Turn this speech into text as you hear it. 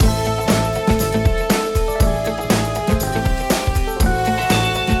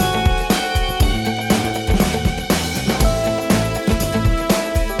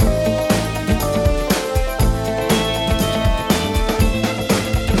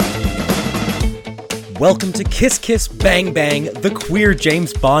Welcome to Kiss Kiss Bang Bang, the Queer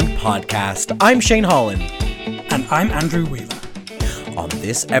James Bond podcast. I'm Shane Holland. And I'm Andrew Wheeler. On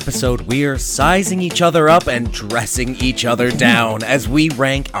this episode, we're sizing each other up and dressing each other down as we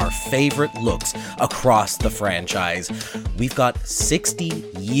rank our favorite looks across the franchise. We've got 60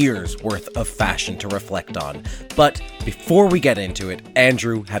 years worth of fashion to reflect on. But before we get into it,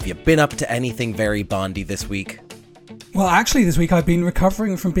 Andrew, have you been up to anything very Bondy this week? Well, actually, this week I've been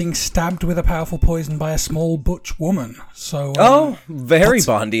recovering from being stabbed with a powerful poison by a small butch woman. So, very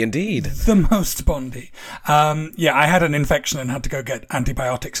Bondy indeed. The most Bondy. I had an infection and had to go get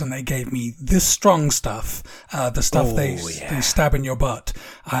antibiotics, and they gave me this strong stuff, the stuff they stab in your butt.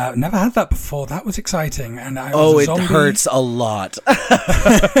 Never had that before. That was exciting, and I was a zombie. It hurts a lot.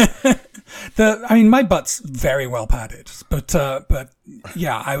 My butt's very well padded, but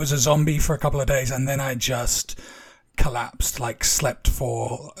I was a zombie for a couple of days, and then I just collapsed, slept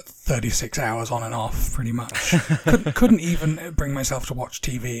for 36 hours on and off, pretty much. Couldn't even bring myself to watch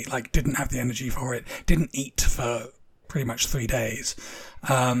TV, didn't have the energy for it, didn't eat for pretty much 3 days.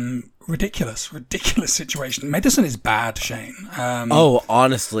 Ridiculous situation. Medicine is bad, Shane.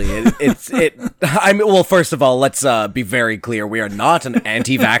 Honestly, well, first of all, let's be very clear. We are not an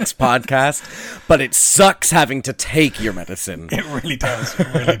anti-vax podcast, but it sucks having to take your medicine. It really does. It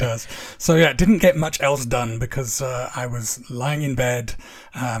really does. So didn't get much else done because I was lying in bed,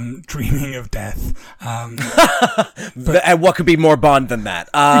 dreaming of death. And what could be more Bond than that?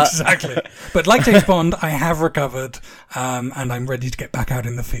 Exactly. But like James Bond, I have recovered, and I'm ready to get back out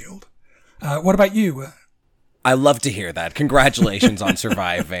in the field. What about you? I love to hear that. Congratulations on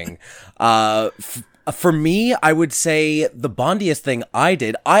surviving. For me, I would say the Bondiest thing I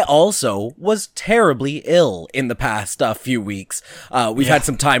did, I also was terribly ill in the past few weeks. We've had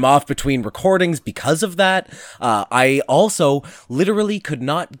some time off between recordings because of that. I also literally could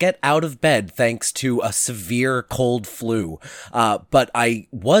not get out of bed thanks to a severe cold flu. But I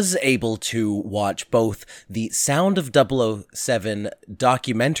was able to watch both the Sound of 007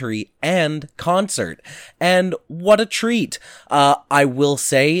 documentary and concert. And what a treat. I will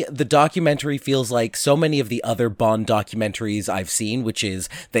say the documentary feels like so many of the other Bond documentaries I've seen, which is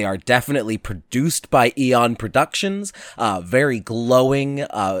they are definitely produced by Eon Productions, very glowing,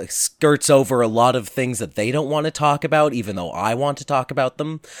 skirts over a lot of things that they don't want to talk about, even though I want to talk about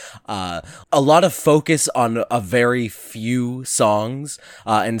them. A lot of focus on a very few songs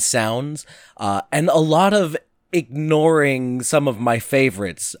and sounds, and a lot of ignoring some of my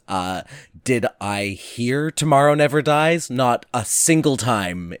favorites. Did I hear Tomorrow Never Dies? Not a single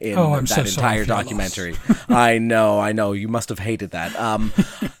time in that entire documentary. I know. You must have hated that.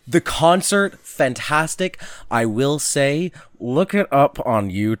 The concert, fantastic. I will say, look it up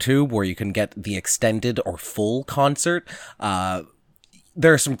on YouTube where you can get the extended or full concert.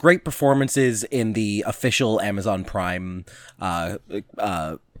 There are some great performances in the official Amazon Prime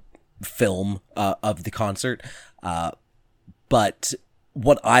film of the concert. But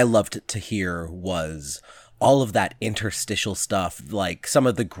what I loved to hear was all of that interstitial stuff, like some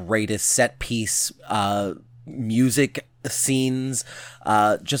of the greatest set piece music scenes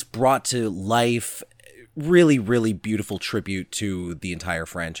just brought to life. Really, really beautiful tribute to the entire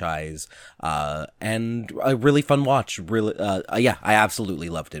franchise, and a really fun watch. Really, I absolutely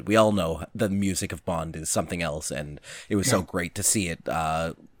loved it. We all know the music of Bond is something else, and it was so great to see it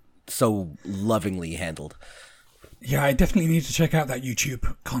so lovingly handled. Yeah, I definitely need to check out that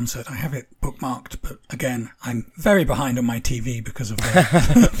YouTube concert. I have it bookmarked, but again, I'm very behind on my TV because of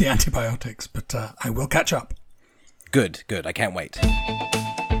the antibiotics, but I will catch up. Good. I can't wait.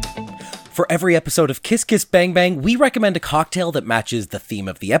 For every episode of Kiss Kiss Bang Bang, we recommend a cocktail that matches the theme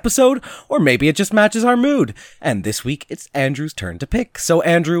of the episode, or maybe it just matches our mood. And this week, it's Andrew's turn to pick. So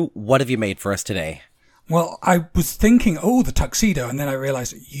Andrew, what have you made for us today? Well, I was thinking, the tuxedo, and then I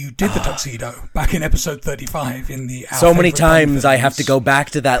realized you did the tuxedo back in episode 35 in the... So many times I have to go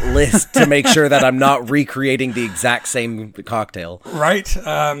back to that list to make sure that I'm not recreating the exact same cocktail. Right?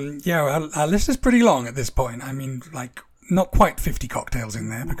 Our list is pretty long at this point. I mean, not quite 50 cocktails in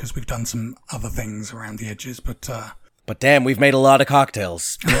there because we've done some other things around the edges, but damn, we've made a lot of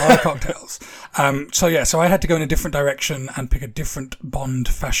cocktails. So I had to go in a different direction and pick a different Bond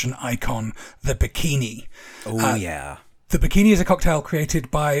fashion icon, the bikini. The bikini is a cocktail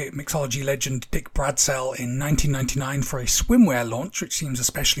created by mixology legend Dick Bradsell in 1999 for a swimwear launch, which seems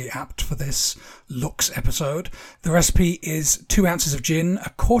especially apt for this looks episode. The recipe is 2 ounces of gin,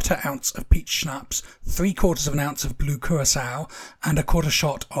 1/4 ounce of peach schnapps, 3/4 ounce of blue curacao, and 1/4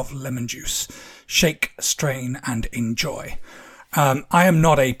 shot of lemon juice. Shake, strain, and enjoy. I am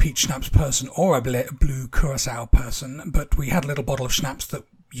not a peach schnapps person or a blue curacao person, but we had a little bottle of schnapps that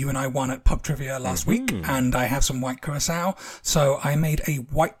you and I won at Pub Trivia last week, and I have some white curacao, so I made a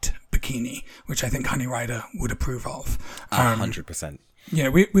white bikini, which I think Honey Rider would approve of. 100%. You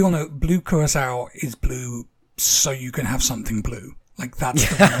know, we all know blue curacao is blue so you can have something blue. Like, that's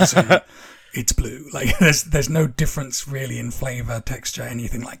the reason it's blue. Like, there's no difference really in flavor, texture,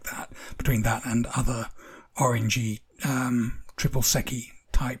 anything like that between that and other orangey, triple seki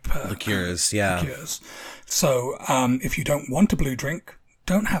type liqueurs, yeah. Liqueurs. So, if you don't want a blue drink,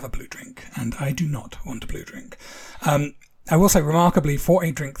 don't have a blue drink, and I do not want a blue drink. I will say, remarkably, for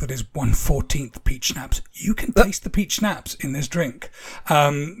a drink that is 1/14 peach schnapps, you can taste the peach schnapps in this drink,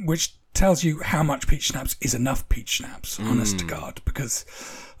 which tells you how much peach schnapps is enough peach schnapps, honest to God, because,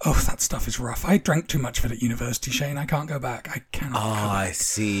 that stuff is rough. I drank too much of it at university, Shane. I can't go back. I cannot go back. I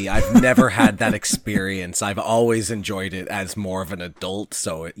see. I've never had that experience. I've always enjoyed it as more of an adult.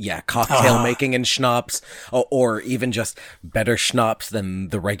 So, yeah, cocktail making and schnapps, or even just better schnapps than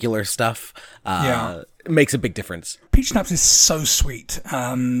the regular stuff, makes a big difference. Peach schnapps is so sweet.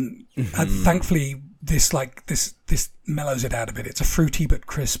 And thankfully, this mellows it out a bit. It's a fruity but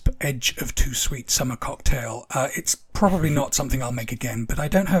crisp edge of too sweet summer cocktail. It's probably not something I'll make again, but I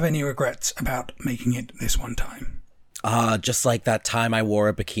don't have any regrets about making it this one time. Just like that time I wore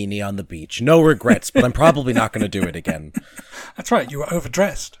a bikini on the beach. No regrets, but I'm probably not going to do it again. That's right. You were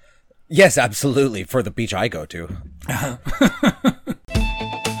overdressed. Yes, absolutely. For the beach I go to.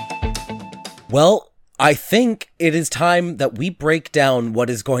 Well, I think it is time that we break down what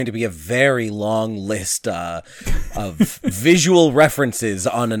is going to be a very long list of visual references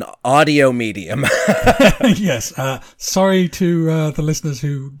on an audio medium. Yes. Sorry to the listeners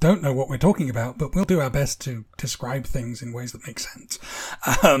who don't know what we're talking about, but we'll do our best to describe things in ways that make sense.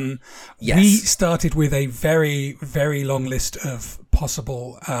 Yes. We started with a very, very long list of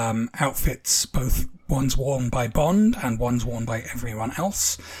possible outfits, both ones worn by Bond and ones worn by everyone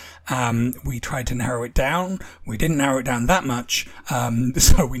else. We tried to narrow it down. We didn't narrow it down that much,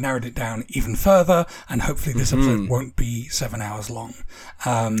 so we narrowed it down even further, and hopefully this episode won't be 7 hours long.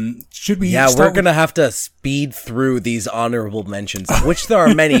 Should we? Yeah, we're going to have to speed through these honorable mentions, of which there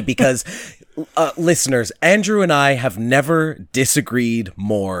are many, because listeners, Andrew and I have never disagreed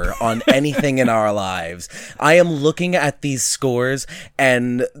more on anything in our lives. I am looking at these scores,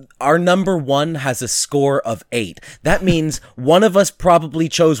 and our number one has a score of 8. That means one of us probably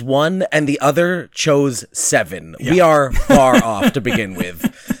chose 1 and the other chose 7. Yeah. We are far off to begin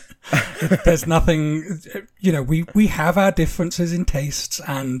with. There's nothing, we have our differences in tastes,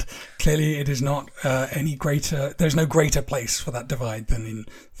 and clearly it is not any greater, there's no greater place for that divide than in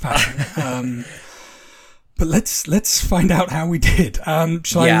fashion. But let's find out how we did.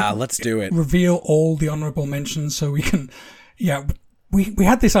 Let's do it. Reveal all the honorable mentions so we can, We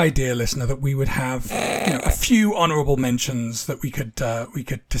had this idea, listener, that we would have a few honourable mentions that we could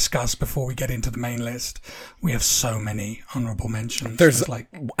discuss before we get into the main list. We have so many honourable mentions. There's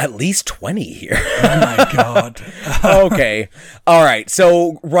at least 20 here. Oh my God. Okay. All right.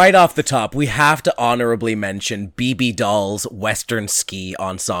 So right off the top, we have to honorably mention BB Doll's Western Ski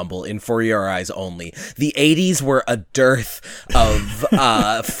Ensemble in For Your Eyes Only. The 80s were a dearth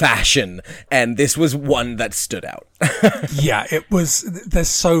of fashion, and this was one that stood out. Yeah, it was. There's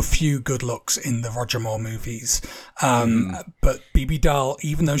so few good looks in the Roger Moore movies. But BB Doll,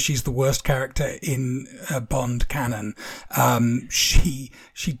 even though she's the worst character in Bond canon, she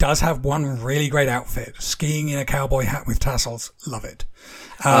does have one really great outfit. Skiing in a cowboy hat with tassels. Love it.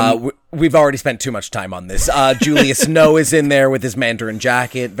 We've already spent too much time on this. Julius Snow is in there with his Mandarin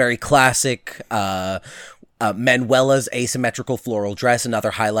jacket. Very classic. Manuela's asymmetrical floral dress, another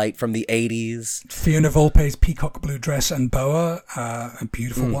highlight from the 80s. Fiona Volpe's peacock blue dress and boa, a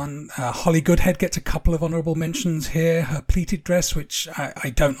beautiful one. Holly Goodhead gets a couple of honourable mentions here. Her pleated dress, which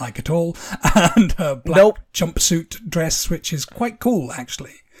I don't like at all, and her black jumpsuit dress, which is quite cool,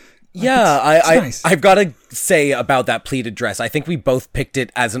 actually. Yeah, nice. I've got to say about that pleated dress, I think we both picked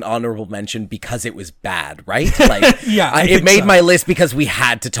it as an honorable mention because it was bad, right? Like, yeah, it made my list because we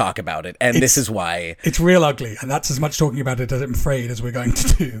had to talk about it, and this is why. It's real ugly, and that's as much talking about it, as I'm afraid, as we're going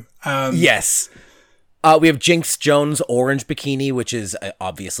to do. Yes. We have Jinx Jones' orange bikini, which is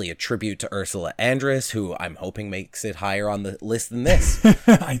obviously a tribute to Ursula Andress, who I'm hoping makes it higher on the list than this.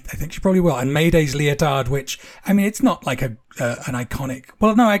 I think she probably will. And Mayday's leotard, which, I mean, it's not like an iconic...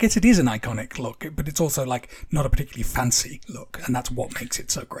 Well, no, I guess it is an iconic look, but it's also like not a particularly fancy look, and that's what makes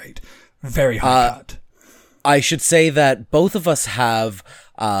it so great. Very high cut. I should say that both of us have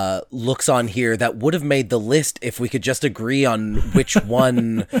looks on here that would have made the list if we could just agree on which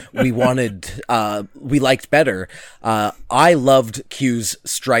one we liked better. I loved Q's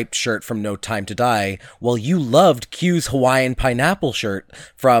striped shirt from No Time to Die, while you loved Q's Hawaiian pineapple shirt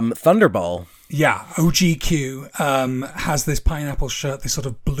from Thunderball. Yeah, OGQ has this pineapple shirt, this sort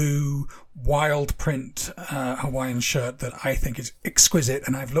of blue wild print Hawaiian shirt that I think is exquisite,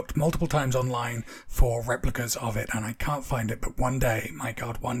 and I've looked multiple times online for replicas of it, and I can't find it, but one day, my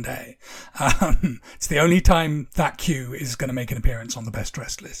God, one day. It's the only time that Q is going to make an appearance on the best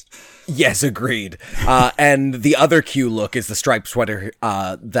dressed list. Yes, agreed. And the other Q look is the striped sweater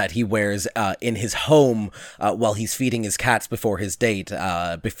that he wears in his home while he's feeding his cats before his date,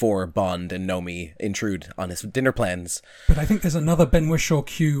 before Bond and Nomi intrude on his dinner plans. But I think there's another Ben Whishaw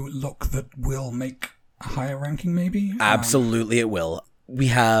Q look that will make a higher ranking, maybe? Absolutely it will. We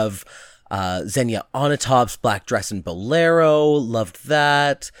have Xenia Onatop's black dress and bolero. Loved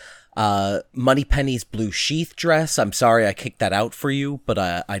that. Moneypenny's blue sheath dress. I'm sorry I kicked that out for you, but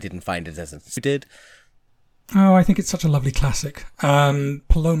I didn't find it as you did. Oh, I think it's such a lovely classic.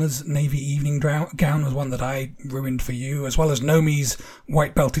 Paloma's navy evening gown was one that I ruined for you, as well as Nomi's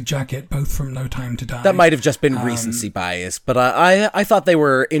white belted jacket, both from No Time to Die. That might have just been recency bias, but I thought they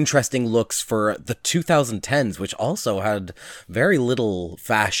were interesting looks for the 2010s, which also had very little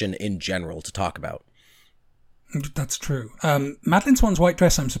fashion in general to talk about. That's true. Madeline Swan's white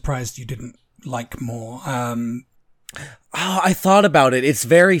dress, I'm surprised you didn't like more. I thought about it. It's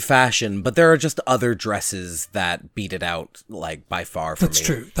very fashion, but there are just other dresses that beat it out, like, by far for me. That's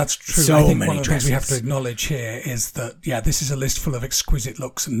true. So I think many one of the things dresses. we have to acknowledge here is that, yeah, this is a list full of exquisite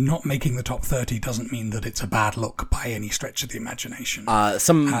looks, and not making the top 30 doesn't mean that it's a bad look by any stretch of the imagination.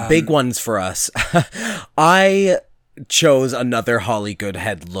 Some big ones for us. I chose another Holly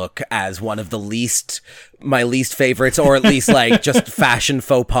Goodhead look as one of my least favorites, or at least like just fashion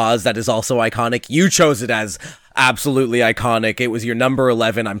faux pas that is also iconic. You chose it as absolutely iconic. It was your number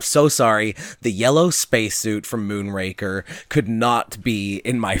 11. I'm so sorry. The yellow spacesuit from Moonraker could not be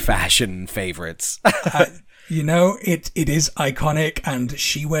in my fashion favorites. You know, it is iconic, and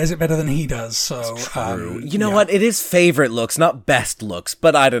she wears it better than he does. So, you know what? It is favorite looks, not best looks,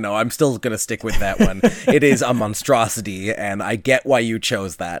 but I don't know. I'm still going to stick with that one. It is a monstrosity, and I get why you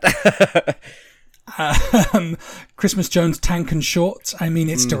chose that. Christmas Jones tank and shorts. I mean,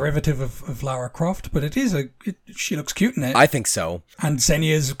 it's derivative of Lara Croft, but she looks cute in it. I think so. And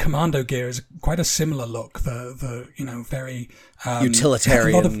Xenia's commando gear is quite a similar look. The very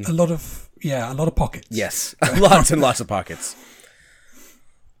utilitarian. A lot of pockets. Yes, lots and lots of pockets.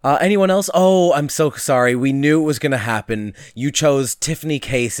 Anyone else? Oh, I'm so sorry. We knew it was going to happen. You chose Tiffany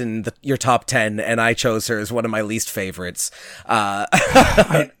Case in your top 10, and I chose her as one of my least favorites.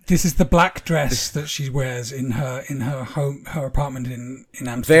 This is the black dress that she wears in her home, her apartment in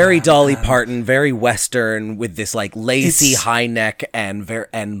Amsterdam. Very Dolly Parton, very Western, with this like lacy high neck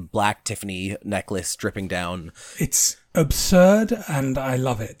and black Tiffany necklace dripping down. It's absurd, and I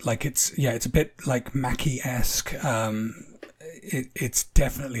love it. Like it's a bit like Mackie-esque. It's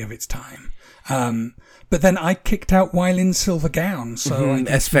definitely of its time. But then I kicked out Wylin's silver gown, so I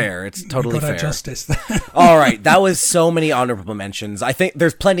that's fair. It's totally got fair. Our justice. All right, that was so many honorable mentions. I think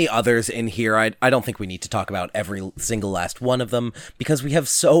there's plenty others in here. I don't think we need to talk about every single last one of them because we have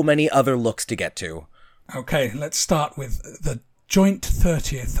so many other looks to get to. Okay, let's start with the joint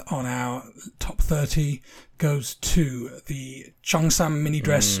 30th on our top 30 goes to the Cheongsam mini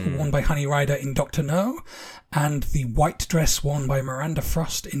dress worn by Honey Rider in Dr. No, and the white dress worn by Miranda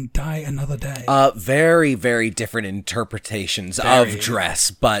Frost in Die Another Day. Very, very different interpretations of dress,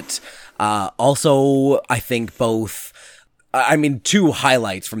 but also I think both. I mean, two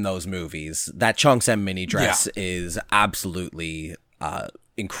highlights from those movies. That Cheongsam mini dress is absolutely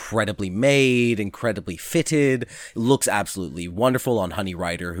incredibly made, incredibly fitted, looks absolutely wonderful on Honey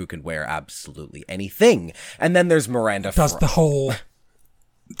Rider, who can wear absolutely anything. And then there's Miranda Does the whole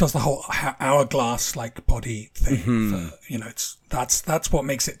hourglass like body thing. That's what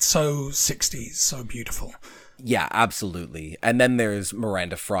makes it so 60s, so beautiful. Yeah, absolutely. And then there's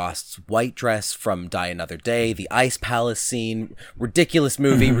Miranda Frost's white dress from Die Another Day, the Ice Palace scene, ridiculous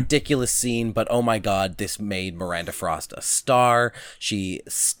movie, ridiculous scene, but oh my god, this made Miranda Frost a star. She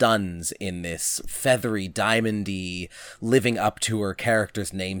stuns in this feathery, diamondy, living up to her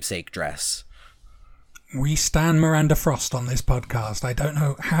character's namesake dress. We stan Miranda Frost on this podcast. I don't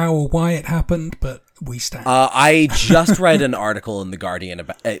know how or why it happened, but we stand. I just read an article in The Guardian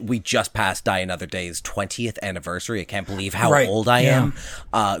about we just passed Die Another Day's 20th anniversary. I can't believe how old I am.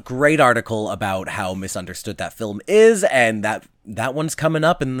 Great article about how misunderstood that film is, and that one's coming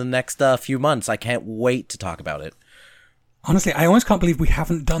up in the next few months. I can't wait to talk about it. Honestly, I almost can't believe we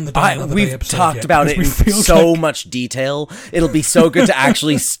haven't done the Die Another Day We've episode talked yet, about it in so like... much detail. It'll be so good to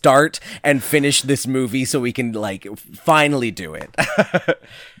actually start and finish this movie so we can, like, finally do it.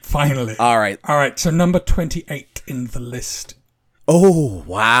 Finally. All right. So number 28 in the list. Oh,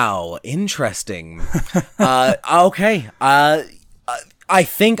 wow. Interesting. Okay. I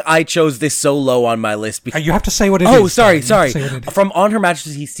think I chose this so low on my list because... You have to say what it is. Oh, sorry. From On Her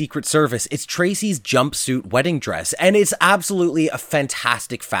Majesty's Secret Service, it's Tracy's jumpsuit wedding dress, and it's absolutely a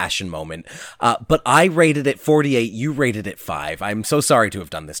fantastic fashion moment. But I rated it 48, you rated it 5. I'm so sorry to have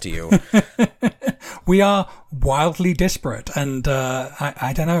done this to you. We are wildly disparate, and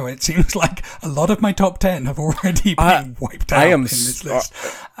I don't know, it seems like a lot of my top 10 have already been wiped out in this list.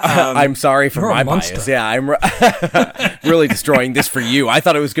 I'm sorry for my bias. Yeah, I'm really destroying this for you. I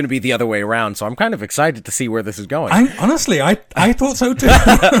thought it was going to be the other way around, so I'm kind of excited to see where this is going. Honestly, I thought so too.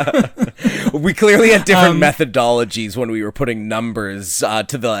 We clearly had different methodologies when we were putting numbers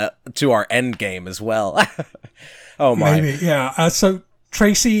to our end game as well. Oh my. Maybe, yeah. So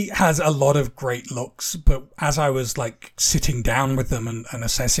Tracy has a lot of great looks, but as I was like sitting down with them and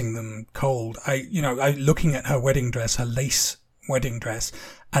assessing them cold, I looking at her wedding dress, her lace wedding dress,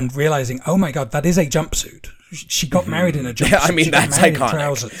 and realizing, oh my God, that is a jumpsuit. She got married in a jumpsuit. Yeah, I mean, that's iconic.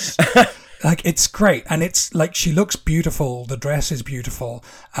 Trousers. Like, it's great. And it's like, she looks beautiful. The dress is beautiful.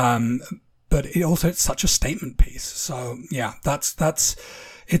 But it's such a statement piece. So yeah,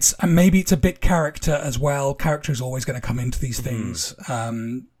 maybe it's a bit character as well. Character is always going to come into these things.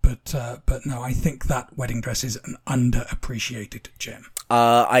 But no, I think that wedding dress is an underappreciated gem.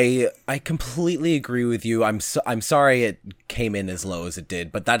 I completely agree with you. I'm sorry it came in as low as it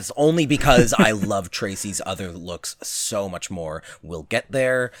did, but that's only because I love Tracy's other looks so much more. We'll get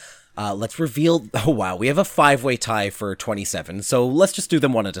there. Let's reveal. Oh wow, we have a 5-way tie for 27. So let's just do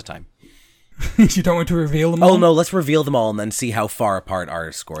them one at a time. You don't want to reveal them all? Oh no, let's reveal them all and then see how far apart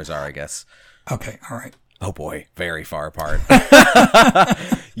our scores are, I guess. Okay, all right. Oh boy, very far apart.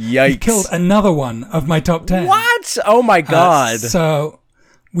 Yikes. You killed another one of my top 10. What? Oh my God. So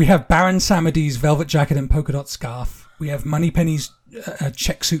we have Baron Samedi's velvet jacket and polka dot scarf. We have Moneypenny's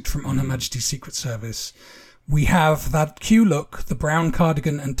check suit from On Her Majesty's Secret Service. We have that Q look, the brown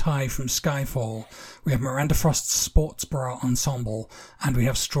cardigan and tie from Skyfall. We have Miranda Frost's sports bra ensemble. And we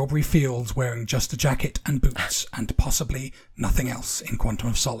have Strawberry Fields wearing just a jacket and boots and possibly nothing else in Quantum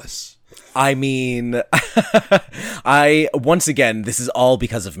of Solace. I mean, once again, this is all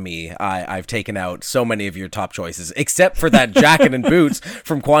because of me. I've taken out so many of your top choices, except for that jacket and boots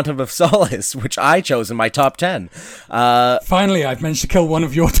from Quantum of Solace, which I chose in my top 10. Finally, I've managed to kill one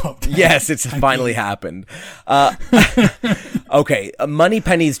of your top 10. Yes, it's finally happened. Okay,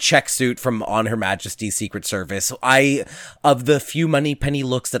 Moneypenny's check suit from On Her Majesty's Secret Service. Of the few Moneypenny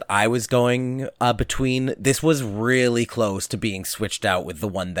looks that I was going between, this was really close to being switched out with the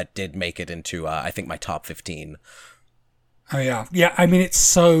one that did make it into, I think, my top 15. Oh, yeah. Yeah, I mean,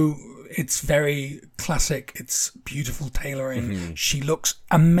 it's very classic. It's beautiful tailoring. Mm-hmm. She looks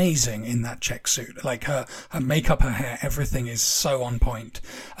amazing in that check suit. Like her makeup, her hair, everything is so on point.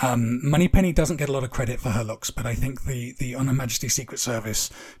 Moneypenny doesn't get a lot of credit for her looks, but I think the On Her Majesty's Secret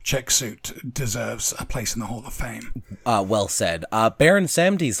Service check suit deserves a place in the Hall of Fame. Well said. Baron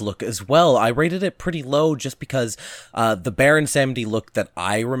Samedi's look as well. I rated it pretty low just because the Baron Samedi look that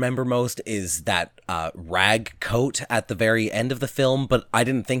I remember most is that rag coat at the very end of the film, but I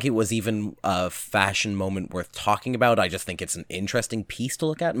didn't think it was even a fashion moment worth talking about. I just think it's an interesting piece to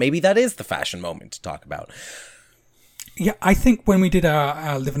look at. Maybe that is the fashion moment to talk about. Yeah, I think when we did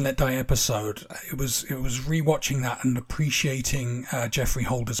our Live and Let Die episode, it was rewatching that and appreciating Jeffrey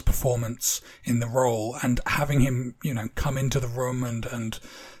Holder's performance in the role and having him, come into the room and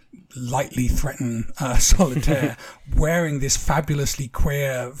lightly threaten Solitaire wearing this fabulously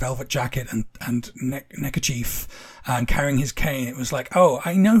queer velvet jacket and neckerchief and carrying his cane. It was like, oh,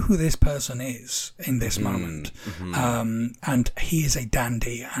 I know who this person is in this moment. Mm-hmm. And he is a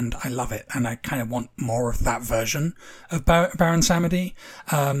dandy and I love it. And I kind of want more of that version of Baron Samedi.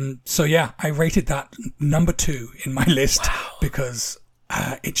 So yeah, I rated that number 2 in my list. Wow. Because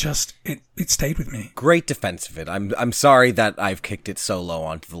it stayed with me. Great defense of it. I'm sorry that I've kicked it so low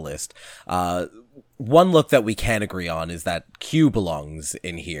onto the list. One look that we can agree on is that Q belongs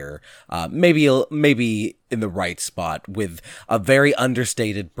in here. Maybe in the right spot with a very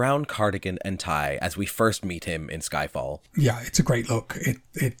understated brown cardigan and tie as we first meet him in Skyfall. Yeah, it's a great look.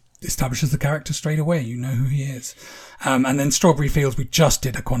 establishes the character straight away. You know who he is. And then Strawberry Fields, we just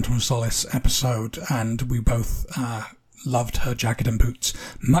did a Quantum of Solace episode, and we both loved her jacket and boots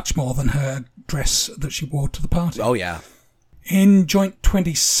much more than her dress that she wore to the party. Oh, yeah. In joint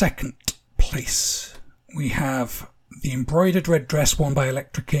 22nd place, we have the embroidered red dress worn by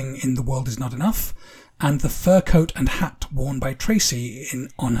Elektra King in The World Is Not Enough, and the fur coat and hat worn by Tracy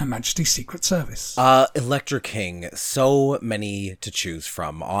on Her Majesty's Secret Service. Elektra King, so many to choose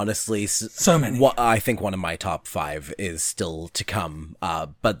from, honestly. So many. I think one of my top 5 is still to come,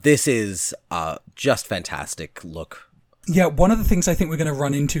 but this is just fantastic look. Yeah, one of the things I think we're going to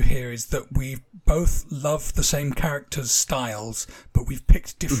run into here is that we both love the same characters' styles, but we've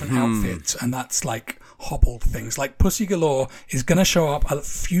picked different outfits, and that's like hobbled things. Like Pussy Galore is going to show up a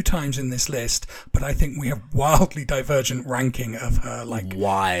few times in this list, but I think we have wildly divergent ranking of her, like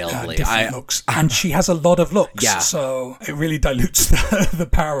different looks, and she has a lot of looks. Yeah. So it really dilutes the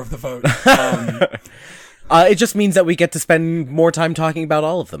power of the vote. It just means that we get to spend more time talking about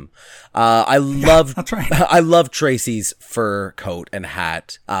all of them. I love that's right. I love Tracy's fur coat and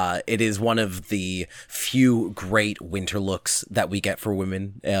hat. It is one of the few great winter looks that we get for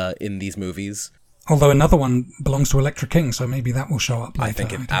women in these movies. Although another one belongs to Elektra King, so maybe that will show up later. I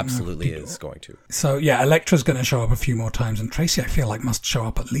think it absolutely is going to. So yeah, Elektra's going to show up a few more times, and Tracy, I feel like, must show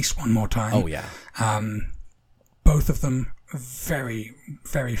up at least one more time. Oh yeah. Both of them very,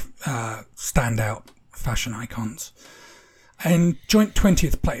 very standout fashion icons. In joint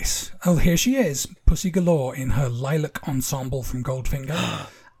 20th place, here she is, Pussy Galore in her lilac ensemble from Goldfinger,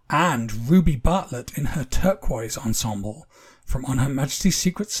 and Ruby Bartlett in her turquoise ensemble from On Her Majesty's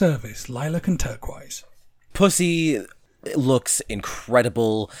Secret Service, lilac and turquoise. Pussy looks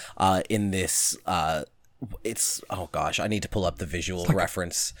incredible in this. It's, oh gosh, I need to pull up the visual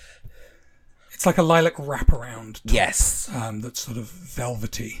reference. It's like a lilac wraparound top, yes, that's sort of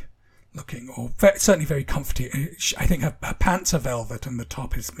velvety looking, or certainly very comfy. I think her pants are velvet and the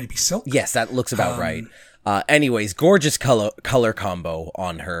top is maybe silk. Yes, that looks about right. Anyways, gorgeous color combo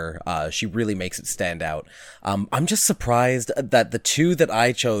on her. She really makes it stand out. I'm just surprised that the two that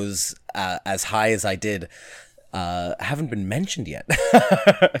I chose as high as I did haven't been mentioned yet.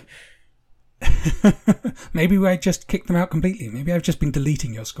 Maybe I just kicked them out completely. Maybe I've just been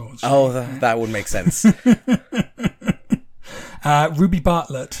deleting your scores. Oh, that would make sense. Ruby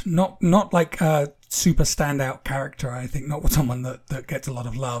Bartlett, not like a super standout character, I think, not someone that gets a lot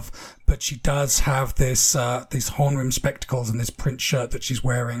of love, but she does have this these horn rim spectacles and this print shirt that she's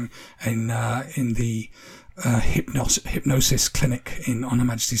wearing in the hypnosis clinic on Her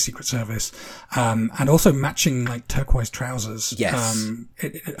Majesty's Secret Service, and also matching like turquoise trousers. Yes,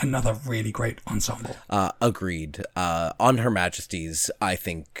 another really great ensemble. Agreed. On Her Majesty's, I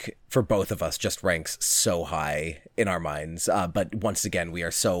think for both of us just ranks so high in our minds. But once again, we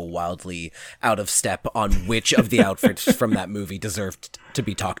are so wildly out of step on which of the outfits from that movie deserved to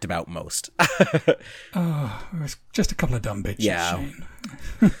be talked about most. Oh, it was just a couple of dumb bitches. Yeah, Shane.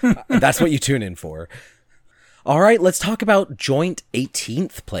 That's what you tune in for. All right, let's talk about joint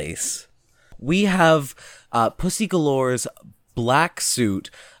 18th place. We have Pussy Galore's black suit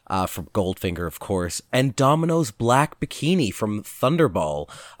from Goldfinger, of course, and Domino's black bikini from Thunderball.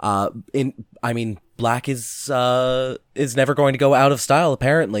 Black is never going to go out of style,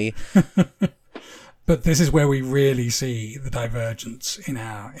 apparently. But this is where we really see the divergence in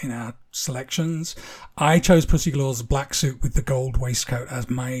our selections. I chose Pussy Galore's black suit with the gold waistcoat as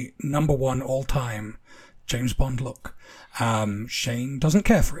my number one all-time James Bond look. Shane doesn't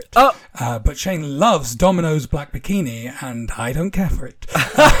care for it. But Shane loves Domino's black bikini, and I don't care for it.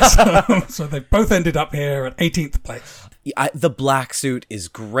 So they both ended up here at 18th place. The black suit is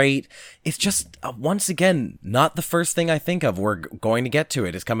great. It's just, once again, not the first thing I think of. We're going to get to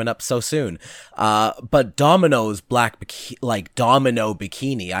it. It's coming up so soon. But Domino's black domino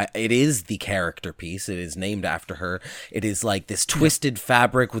bikini, it is the character piece. It is named after her. It is like this twisted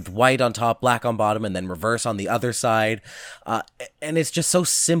fabric with white on top, black on bottom, and then reverse on the other side. And it's just so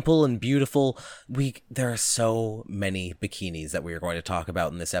simple and beautiful. There are so many bikinis that we are going to talk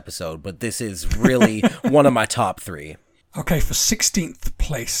about in this episode, but this is really one of my top 3. Okay, for 16th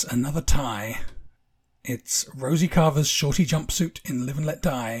place, another tie. It's Rosie Carver's shorty jumpsuit in Live and Let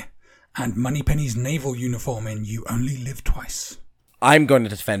Die and Moneypenny's naval uniform in You Only Live Twice. I'm going to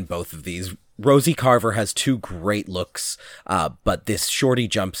defend both of these. Rosie Carver has 2 great looks, but this shorty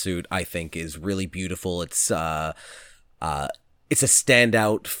jumpsuit, I think, is really beautiful. It's a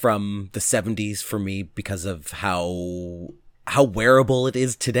standout from the 70s for me because of how wearable it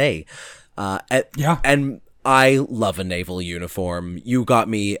is today. And I love a naval uniform. You got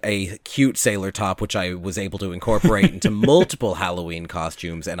me a cute sailor top, which I was able to incorporate into multiple Halloween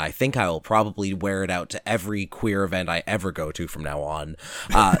costumes, and I think I will probably wear it out to every queer event I ever go to from now on.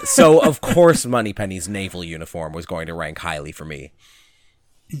 So, of course, Moneypenny's naval uniform was going to rank highly for me.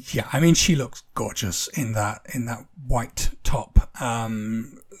 Yeah, I mean, she looks gorgeous in that white top.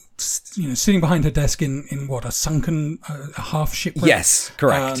 Sitting behind her desk in what, a sunken, a half shipwreck? Yes,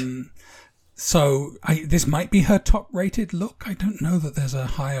 correct. So this might be her top-rated look. I don't know that there's a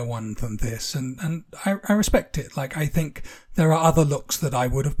higher one than this, and I respect it. Like, I think there are other looks that I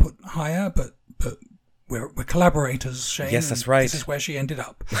would have put higher, but we're collaborators, Shane. Yes, that's right. This is where she ended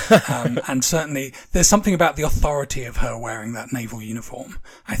up. And certainly there's something about the authority of her wearing that naval uniform,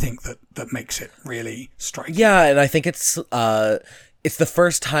 I think, that makes it really striking. Yeah, and I think it's the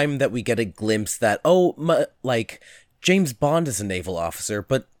first time that we get a glimpse that, James Bond is a naval officer,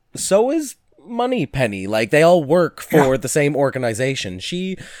 but so is Moneypenny. Like, they all work for the same organization.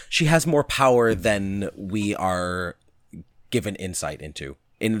 She has more power than we are given insight into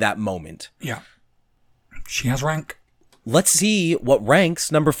in that moment. Yeah. She has rank. Let's see what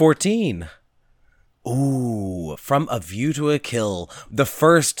ranks number 14. Ooh, From A View to a Kill. The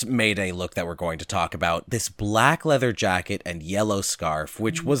first Mayday look that we're going to talk about. This black leather jacket and yellow scarf,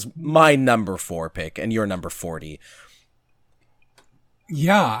 which was my number 4 pick and your number 40.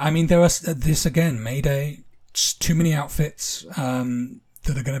 Yeah, I mean, there are this again, Mayday, too many outfits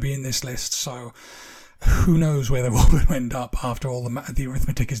that are going to be in this list, so who knows where they're all going to end up after all the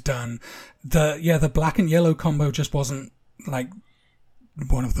arithmetic is done. The black and yellow combo just wasn't, like,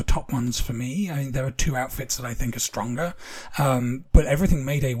 one of the top ones for me. I mean, there are 2 outfits that I think are stronger, but everything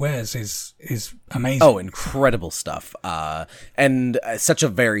Mayday wears is amazing. Oh, incredible stuff. And such a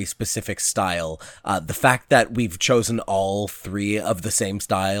very specific style. The fact that we've chosen all 3 of the same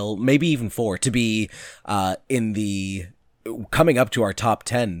style, maybe even 4, to be coming up to our top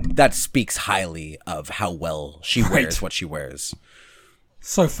 10, that speaks highly of how well she wears what she wears.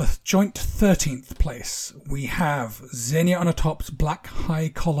 So for joint 13th place, we have Xenia Onatop's black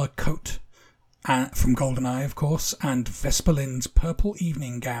high-collar coat from GoldenEye, of course, and Vesper Lynd's purple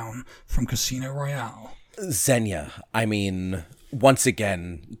evening gown from Casino Royale. Xenia, I mean, once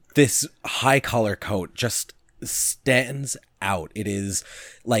again, this high-collar coat just stands out. It is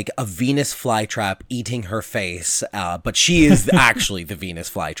like a Venus flytrap eating her face, but she is actually the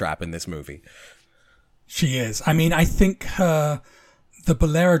Venus flytrap in this movie. She is. I mean, I think the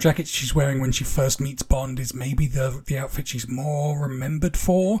bolero jacket she's wearing when she first meets Bond is maybe the outfit she's more remembered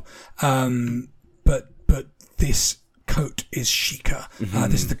for. But this coat is chicer.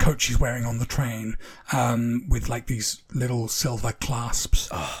 Mm-hmm. This is the coat she's wearing on the train, with like these little silver clasps.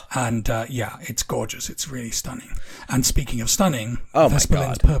 Oh. And it's gorgeous. It's really stunning. And speaking of stunning, Vesper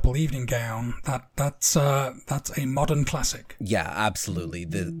Lynd's purple evening gown, that's a modern classic. Yeah, absolutely.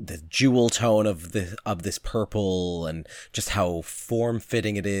 The jewel tone of this purple and just how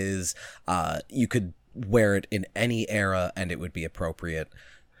form-fitting it is. You could wear it in any era and it would be appropriate.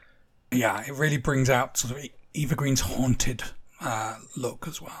 Yeah, it really brings out sort of Eva Green's haunted look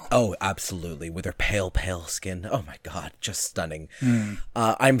as well. Oh, absolutely. With her pale skin. Oh my God, just stunning.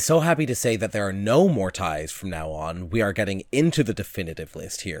 I'm so happy to say that there are no more ties from now on. We are getting into the definitive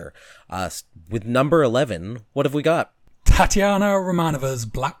list here. With number 11, what have we got? Tatiana Romanova's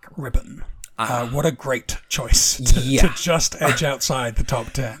Black Ribbon. What a great choice to just edge outside the top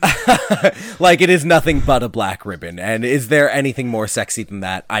 10. Like, it is nothing but a black ribbon. And is there anything more sexy than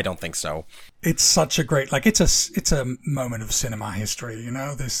that? I don't think so. It's such a great, like, it's a moment of cinema history, you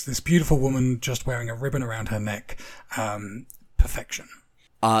know, this beautiful woman just wearing a ribbon around her neck. Perfection.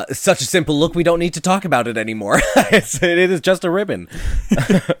 Such a simple look, we don't need to talk about it anymore. It is just a ribbon.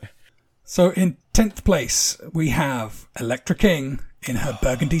 So in 10th place, we have Elektra King in her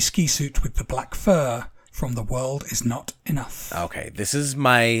burgundy ski suit with the black fur from The World Is Not Enough. Okay, this is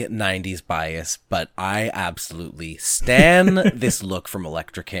my 90s bias, but I absolutely stan this look from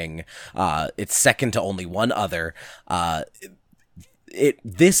Elektra King. It's second to only one other.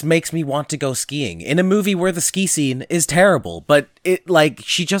 This makes me want to go skiing in a movie where the ski scene is terrible, but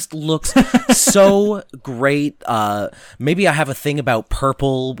she just looks so great. Maybe I have a thing about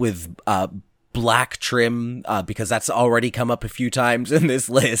purple with black trim, because that's already come up a few times in this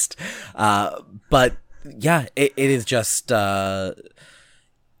list. But yeah, it is just,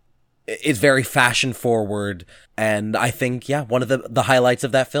 it's very fashion forward. And I think, one of the highlights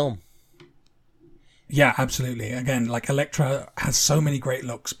of that film. Yeah, absolutely. Again, like, Elektra has so many great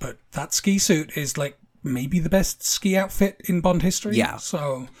looks, but that ski suit is like maybe the best ski outfit in Bond history. Yeah.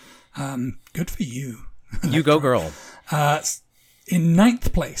 So, good for you. You go, girl. In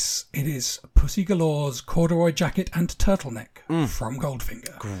ninth place, it is Pussy Galore's corduroy jacket and turtleneck from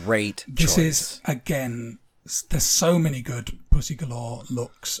Goldfinger. Great This choice. is, again, there's so many good Pussy Galore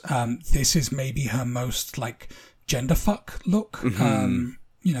looks. This is maybe her most, like, gender fuck look.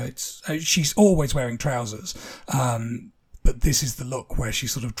 You know, it's she's always wearing trousers. But this is the look where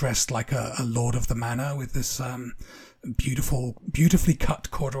she's sort of dressed like a lord of the manor with this beautifully cut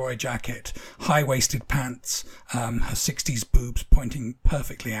corduroy jacket, high-waisted pants, her 60s boobs pointing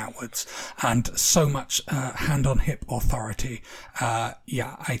perfectly outwards, and so much hand-on-hip authority.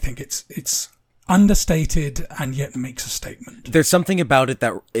 Yeah, I think it's understated and yet makes a statement. There's something about it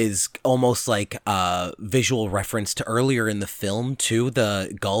that is almost like a visual reference to earlier in the film too,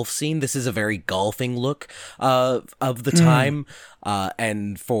 the golf scene. This is a very golfing look of the time,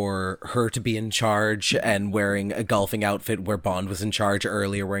 and for her to be in charge and wearing a golfing outfit where Bond was in charge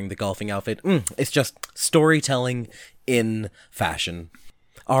earlier wearing the golfing outfit, it's just storytelling in fashion.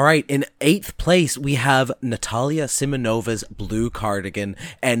 All right, in 8th place, we have Natalia Simonova's blue cardigan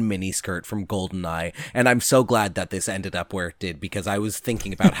and miniskirt from GoldenEye. And I'm so glad that this ended up where it did, because I was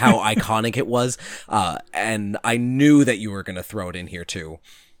thinking about how iconic it was, and I knew that you were going to throw it in here too.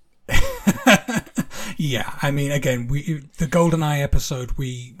 Yeah, I mean, again, the GoldenEye episode,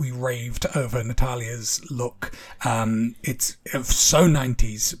 we raved over Natalia's look. It's so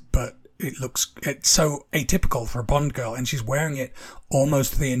 90s, but it's so atypical for a Bond girl, and she's wearing it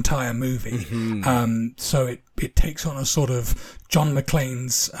almost the entire movie. So it takes on a sort of John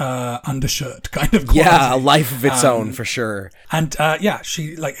McClane's undershirt kind of quality. Yeah, a life of its own for sure. And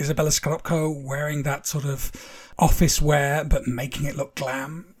she, like Isabella Scirocco, wearing that sort of office wear but making it look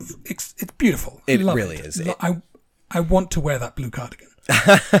glam. It's beautiful. It really is. I want to wear that blue cardigan.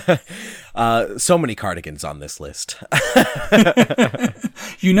 So many cardigans on this list.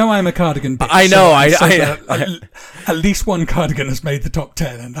 You know I'm a cardigan bitch. I know. At least one cardigan has made the top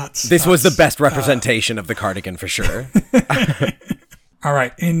 10, and this was the best representation of the cardigan for sure. All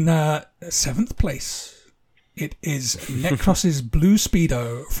right, in 7th place, it is Necros's blue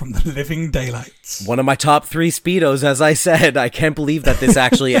Speedo from The Living Daylights. One of my top 3 Speedos, as I said. I can't believe that this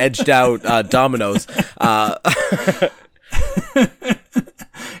actually edged out Domino's.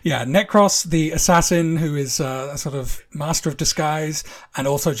 Yeah, Necros, the assassin who is a sort of master of disguise and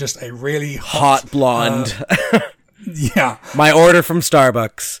also just a really hot blonde. Yeah. My order from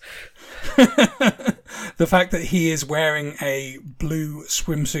Starbucks. The fact that he is wearing a blue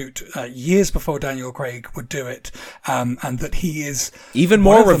swimsuit years before Daniel Craig would do it, and that he is even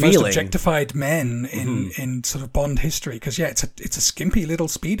more revealing, the most objectified men in sort of Bond history. Because it's a skimpy little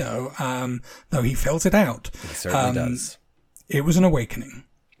Speedo, though he fills it out. He certainly does. It was an awakening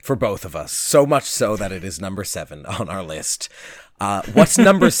for both of us, so much so that it is number 7 on our list. What's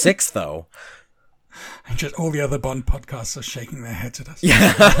number 6 though? And just all the other Bond podcasts are shaking their heads at us.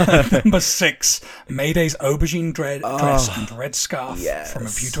 Yeah. Number 6, Mayday's aubergine dress and red scarf from A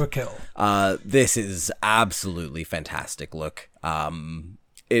View to a Kill. This is absolutely fantastic look.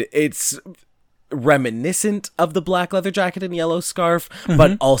 It's reminiscent of the black leather jacket and yellow scarf,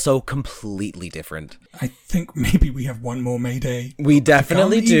 but also completely different. I think maybe we have one more Mayday. We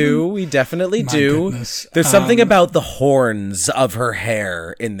definitely do. We definitely do. Goodness. There's something about the horns of her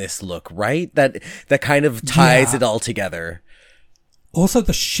hair in this look, right? That kind of ties it all together. Also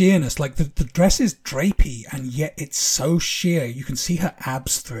the sheerness, like the dress is drapey and yet it's so sheer. You can see her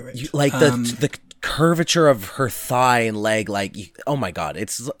abs through it. Like the curvature of her thigh and leg, like, oh my God,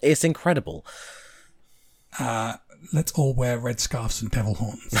 it's incredible. Let's all wear red scarves and devil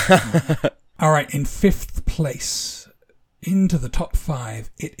horns. All right, in 5th place, into the top 5,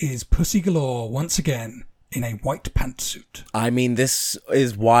 it is Pussy Galore once again in a white pantsuit. I mean, this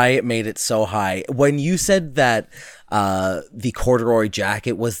is why it made it so high. When you said that the corduroy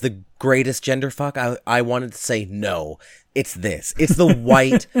jacket was the greatest gender fuck, I wanted to say no. It's this. It's the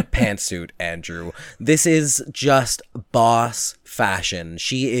white pantsuit, Andrew. This is just boss fashion.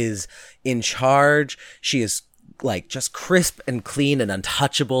 She is in charge. She is like just crisp and clean and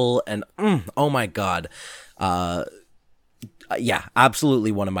untouchable. And oh my God. Yeah,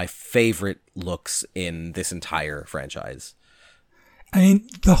 absolutely one of my favorite looks in this entire franchise. I mean,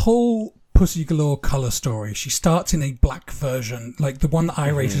 the whole Pussy Galore color story, she starts in a black version, like the one that I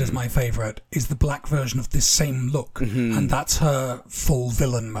rated as my favorite is the black version of this same look, and that's her full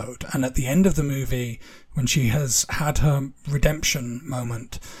villain mode. And at the end of the movie, when she has had her redemption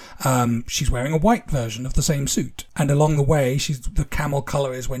moment, she's wearing a white version of the same suit. And along the way, the camel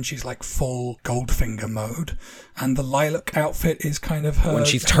color is when she's like full Goldfinger mode. And the lilac outfit is kind of her... when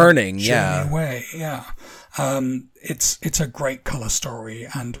she's turning, way. Yeah. It's a great color story,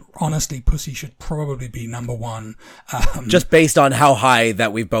 and honestly, Pussy should probably be number one. Just based on how high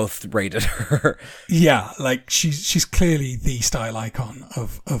that we've both rated her. Yeah, like she's clearly the style icon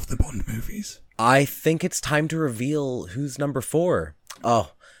of the Bond movies. I think it's time to reveal who's number 4.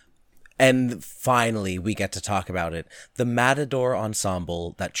 Oh, and finally we get to talk about it. The Matador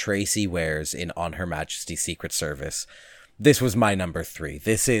ensemble that Tracy wears in On Her Majesty's Secret Service. This was my number 3.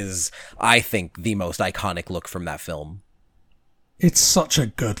 This is, I think, the most iconic look from that film. It's such a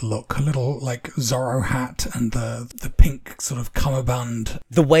good look. A little, like, Zorro hat and the pink sort of cummerbund.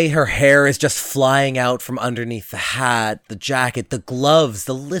 The way her hair is just flying out from underneath the hat, the jacket, the gloves,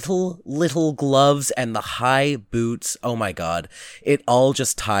 the little gloves, and the high boots. Oh my god. It all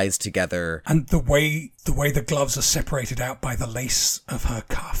just ties together. And the way the gloves are separated out by the lace of her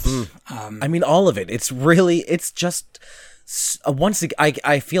cuffs. I mean, all of it. It's just... once again,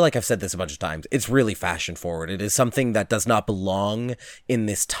 I feel like I've said this a bunch of times. It's really fashion forward. It is something that does not belong in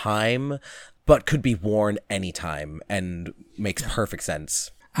this time, but could be worn anytime and makes perfect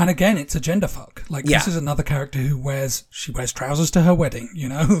sense. And again, it's a gender fuck. Like, this is another character who wears trousers to her wedding, you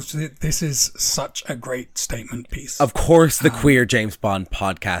know? This is such a great statement piece. Of course, the Queer James Bond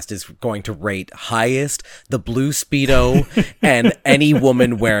podcast is going to rate highest the blue Speedo and any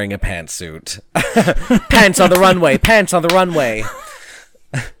woman wearing a pantsuit. Pants on the runway, pants on the runway.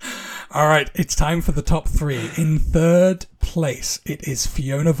 All right, it's time for the top 3. In third place, it is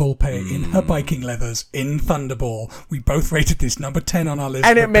Fiona Volpe in her biking leathers in Thunderball. We both rated this number 10 on our list.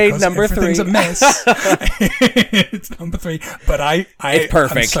 And it made number 3. Everything's a mess. It's number 3. But it's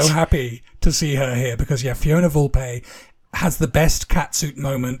perfect. I'm so happy to see her here because, Fiona Volpe has the best catsuit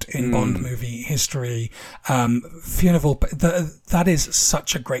moment in Bond movie history. Fiona Volpe, that is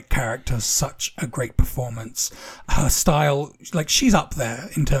such a great character, such a great performance. Her style, like, she's up there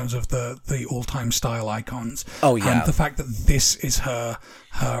in terms of the all-time style icons. Oh yeah. The fact that this is her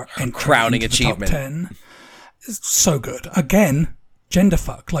crowning achievement. Top 10 is so good. Again, gender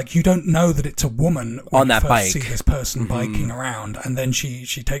fuck. Like, you don't know that it's a woman when on that you first bike. see this person biking around, and then she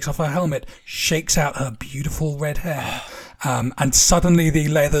takes off her helmet, shakes out her beautiful red hair, and suddenly the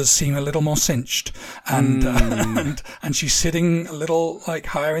leathers seem a little more cinched, and and she's sitting a little like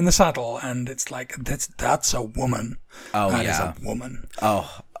higher in the saddle, and it's like that's a woman. Oh, that yeah. is a woman.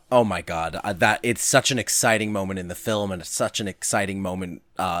 Oh my god, that it's such an exciting moment in the film, and it's such an exciting moment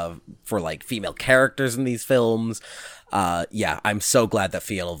for like female characters in these films. I'm so glad that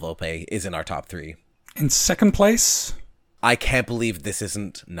Fiona Volpe is in our top 3. In second place, I can't believe this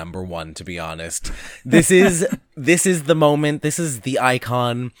isn't number 1, to be honest. This is the moment, this is the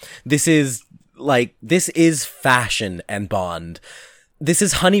icon, this is fashion and Bond. This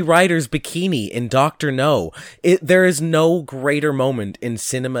is Honey Rider's bikini in Dr. No. There is no greater moment in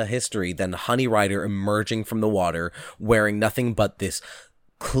cinema history than Honey Rider emerging from the water wearing nothing but this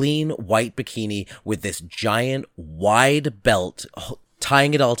clean white bikini with this giant wide belt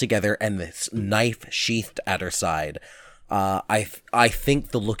tying it all together and this knife sheathed at her side. I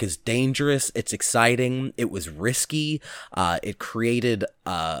think the look is dangerous. It's exciting. It was risky. It created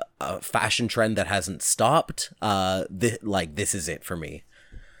a fashion trend that hasn't stopped. This is it for me.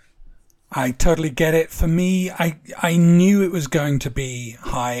 I totally get it. For me, I knew it was going to be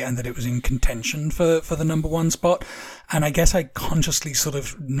high and that it was in contention for the number 1 spot. And I guess I consciously sort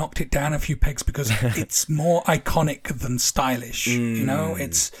of knocked it down a few pegs because it's more iconic than stylish. You know,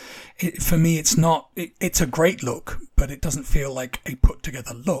 for me, it's not, it's a great look, but it doesn't feel like a put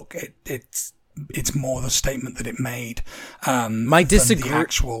together look. It's more the statement that it made than the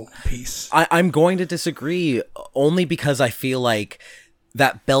actual piece. I'm going to disagree only because I feel like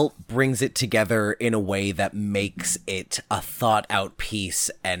that belt brings it together in a way that makes it a thought out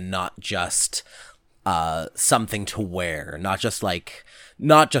piece and not just something to wear, not just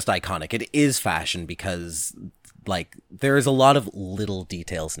iconic. It is fashion because like there is a lot of little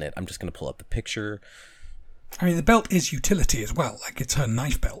details in it. I'm just going to pull up the picture. I mean, the belt is utility as well. Like, it's her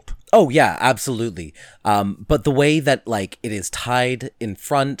knife belt. Oh yeah, absolutely. But the way that like it is tied in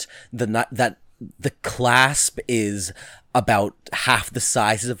front, that the clasp is about half the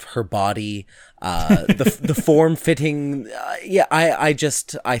size of her body. The form fitting. I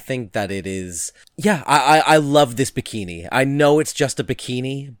think that it is. Yeah, I love this bikini. I know it's just a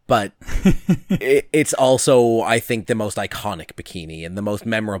bikini, but it's also, I think, the most iconic bikini and the most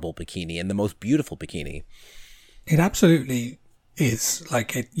memorable bikini and the most beautiful bikini. It absolutely is.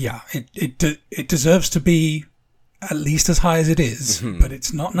 Like it deserves to be at least as high as it is, but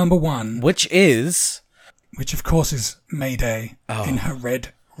it's not number one. Which of course is Mayday in her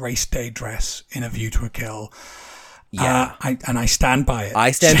red race day dress in A View to a Kill. Yeah. I stand by it.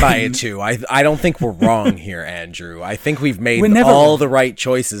 I stand by it too. I don't think we're wrong here, Andrew. I think we've made all the right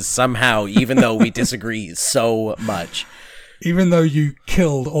choices somehow, even though we disagree so much. Even though you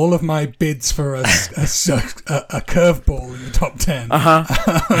killed all of my bids for a curveball in the top 10.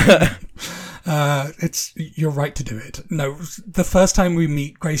 You're right to do it. No, the first time we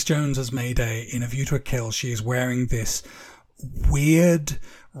meet Grace Jones as Mayday in A View to a Kill, she is wearing this weird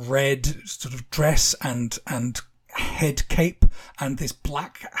red sort of dress and head cape and this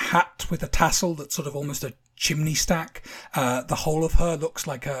black hat with a tassel that's sort of almost a chimney stack. The whole of her looks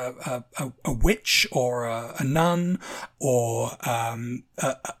like a witch or a nun or an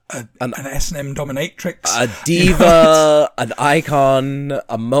S&M dominatrix. A diva, an icon,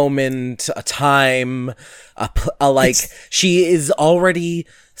 a moment, a time, she is already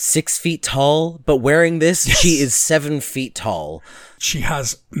 6 feet tall, but wearing this, she is 7 feet tall. She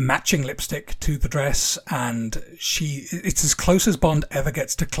has matching lipstick to the dress, and it's as close as Bond ever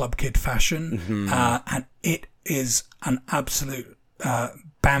gets to Club Kid fashion, and it is an absolute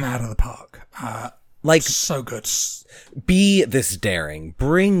bam out of the park. So good. Be this daring.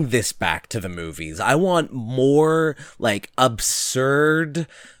 Bring this back to the movies. I want more, absurd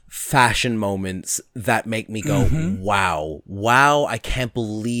fashion moments that make me go, wow, I can't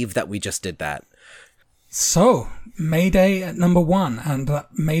believe that we just did that. So, Mayday at number 1, and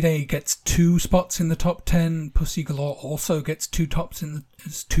Mayday gets 2 spots in the top 10. Pussy Galore also gets 2 spots in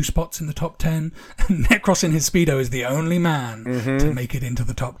the top 10. Necros in his Speedo is the only man to make it into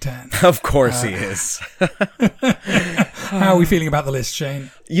the top 10. Of course he is. How are we feeling about the list, Shane?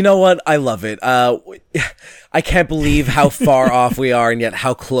 You know what? I love it. I can't believe how far off we are and yet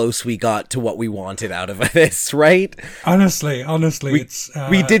how close we got to what we wanted out of this, right? Honestly,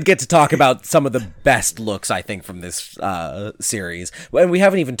 we did get to talk about some of the best looks, I think, from this series. And we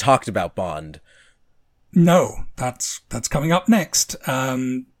haven't even talked about Bond. No, that's coming up next.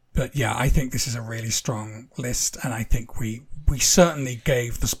 But yeah, I think this is a really strong list, and I think we certainly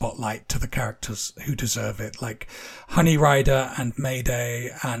gave the spotlight to the characters who deserve it. Like Honey Rider and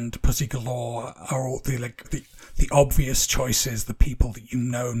Mayday and Pussy Galore are all the obvious choices, the people that you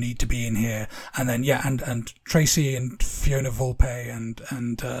know need to be in here. And then and Tracy and Fiona Volpe and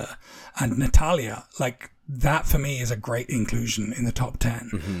Natalia. Like that for me is a great inclusion in the top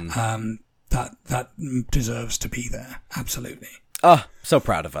 10. That deserves to be there. Absolutely. Oh, so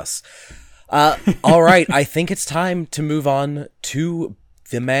proud of us. All right, I think it's time to move on to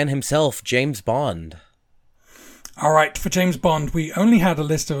the man himself, James Bond. All right, for James Bond, we only had a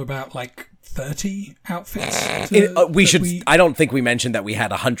list of about 30 outfits. I don't think we mentioned that we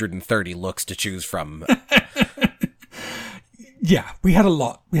had 130 looks to choose from. Yeah, we had a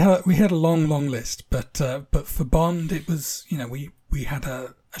lot. We had a long list, but for Bond, it was we had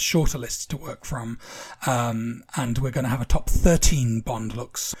a shorter list to work from, and we're going to have a top 13 Bond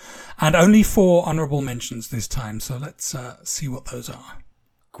looks, and only 4 honourable mentions this time. So let's see what those are.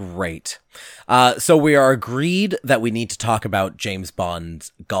 Great. So we are agreed that we need to talk about James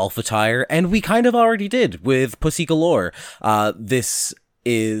Bond's golf attire, and we kind of already did with Pussy Galore. This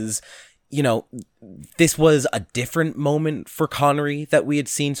is, this was a different moment for Connery that we had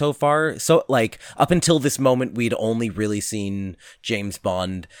seen so far. So, up until this moment, we'd only really seen James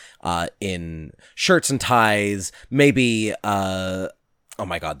Bond in shirts and ties, maybe, oh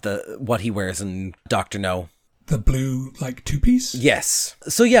my god, what he wears in Dr. No. The blue, two-piece? Yes.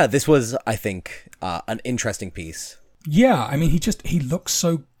 So yeah, this was, I think, an interesting piece. Yeah, I mean, he looks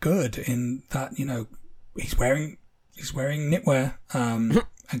so good in that, he's wearing knitwear.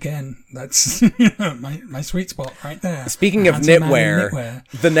 Again, that's my sweet spot right there. Speaking of knitwear,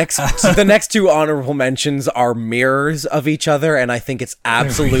 the next 2 honorable mentions are mirrors of each other, and I think it's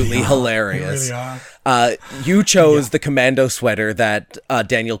absolutely hilarious. They really are. You chose the commando sweater that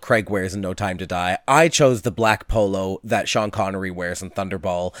Daniel Craig wears in No Time to Die. I chose the black polo that Sean Connery wears in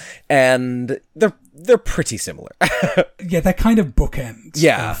Thunderball, and they're pretty similar. Yeah, they're kind of bookends.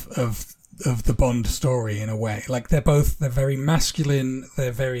 Yeah. Of the Bond story in a way. They're very masculine,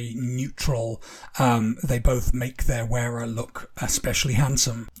 they're very neutral, they both make their wearer look especially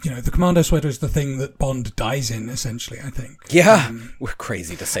handsome. The commando sweater is the thing that Bond dies in, essentially, I think. Yeah, we're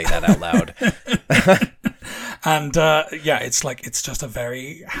crazy to say that out loud. And it's just a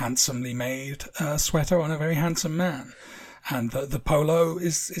very handsomely made sweater on a very handsome man. And the polo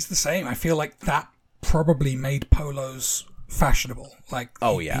is the same. I feel like that probably made polos fashionable. He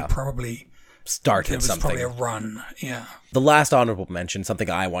probably started It was something. probably a run, yeah. The last honorable mention, something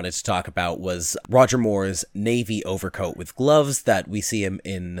I wanted to talk about, was Roger Moore's navy overcoat with gloves that we see him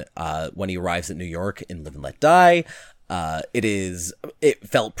in when he arrives at New York in Live and Let Die. It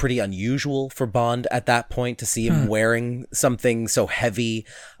felt pretty unusual for Bond at that point to see him wearing something so heavy,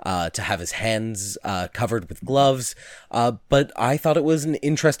 to have his hands covered with gloves. But I thought it was an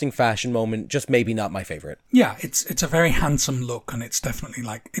interesting fashion moment, just maybe not my favorite. Yeah, it's a very handsome look, and it's definitely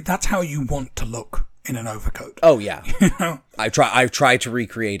like, that's how you want to look in an overcoat. Oh yeah. You know? I've tried to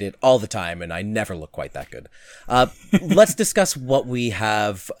recreate it all the time, and I never look quite that good. Let's discuss what we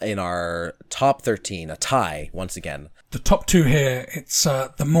have in our top 13, a tie once again. The top two here, it's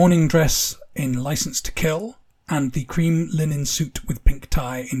the morning dress in License to Kill and the cream linen suit with pink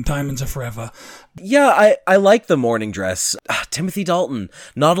tie in Diamonds Are Forever. Yeah, I like the morning dress. Timothy Dalton,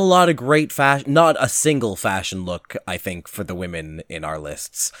 not a lot of great fashion, not a single fashion look, I think, for the women in our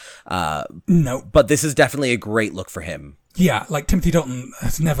lists. No. But this is definitely a great look for him. Yeah, like Timothy Dalton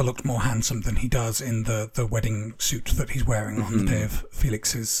has never looked more handsome than he does in the wedding suit that he's wearing on the day of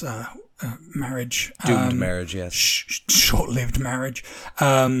Felix's marriage. Doomed marriage, yes. Short-lived marriage.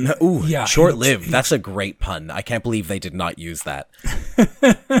 Yeah, short-lived. That's a great pun. I can't believe they did not use that.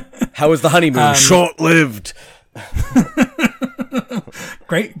 How was the honeymoon? Short-lived.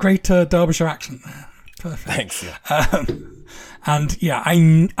 Great Derbyshire accent there. Perfect. Thanks. Yeah. And yeah,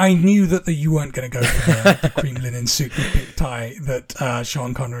 I knew that you weren't going to go for the cream linen suit with pink tie that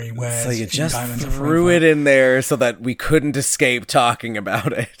Sean Connery wears. So you just Diamonds Are threw Forever. it in there so that we couldn't escape talking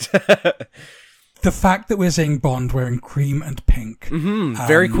about it. The fact that we're seeing Bond wearing cream and pink.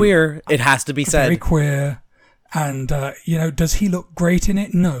 Very queer. It has to be said. Very queer. And, does he look great in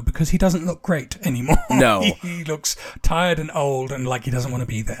it? No, because he doesn't look great anymore. No. He looks tired and old and like he doesn't want to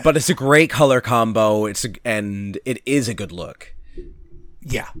be there. But it's a great color combo. And it is a good look.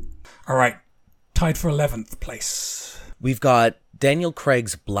 Yeah. All right. Tied for 11th place. We've got Daniel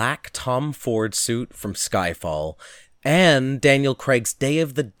Craig's black Tom Ford suit from Skyfall and Daniel Craig's Day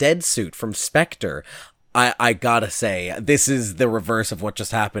of the Dead suit from Spectre. I gotta say, this is the reverse of what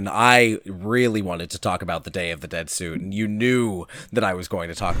just happened. I really wanted to talk about the Day of the Dead suit, and you knew that I was going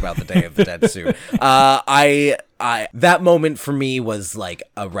to talk about the Day of the Dead suit. That moment for me was like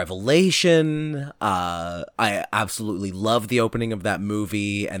a revelation. I absolutely love the opening of that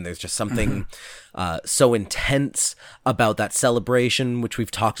movie, and there's just something so intense about that celebration, which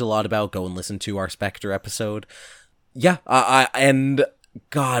we've talked a lot about. Go and listen to our Spectre episode. Yeah, and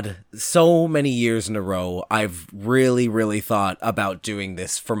God, so many years in a row, I've really, really thought about doing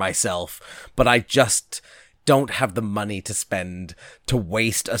this for myself, but I just don't have the money to spend to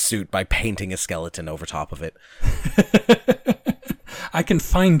waste a suit by painting a skeleton over top of it. I can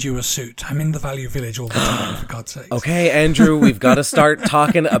find you a suit. I'm in the Value Village all the time, for God's sake. Okay, Andrew, we've got to start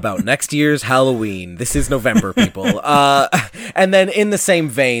talking about next year's Halloween. This is November, people. And then in the same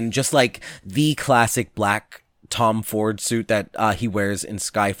vein, just like the classic black Tom Ford suit that he wears in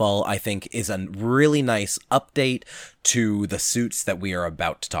Skyfall, I think is a really nice update to the suits that we are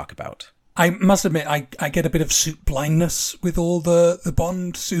about to talk about. I must admit, I get a bit of suit blindness with all the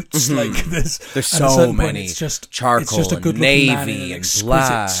Bond suits. Like there's so many. It's just charcoal, it's just a good and navy, and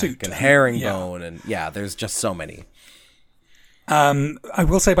black, suit. and herringbone, and yeah, there's just so many. I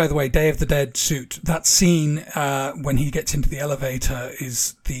will say, by the way, Day of the Dead suit, that scene when he gets into the elevator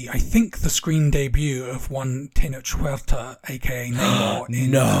is I think the screen debut of one Tenoch Huerta, aka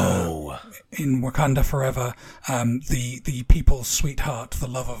Namor, in Wakanda Forever, the people's sweetheart, the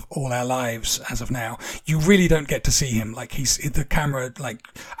love of all our lives as of now. You really don't get to see him. Like the camera,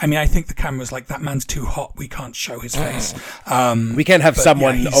 I think the camera's like, that man's too hot, we can't show his face. We can't have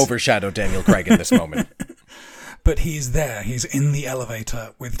someone overshadow Daniel Craig in this moment. But he's there. He's in the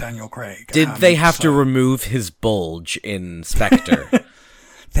elevator with Daniel Craig. Did they have to remove his bulge in Spectre?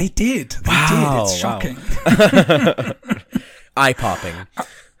 They did. They did. It's shocking. Eye-popping.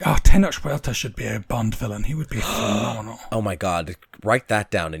 Tenoch Huerta should be a Bond villain. He would be phenomenal. Oh my God. Write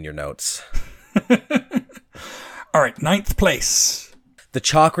that down in your notes. All right, 9th place. The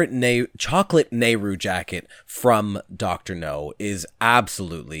chocolate Nehru jacket from Dr. No is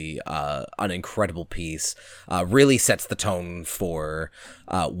absolutely an incredible piece. Really sets the tone for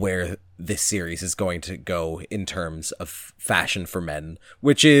where this series is going to go in terms of fashion for men,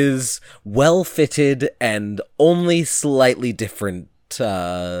 which is well-fitted and only slightly different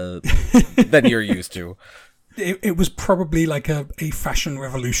than you're used to. It was probably like a fashion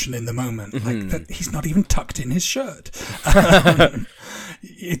revolution in the moment. Like that, he's not even tucked in his shirt. But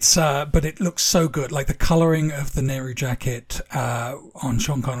it looks so good. Like the coloring of the Nehru jacket on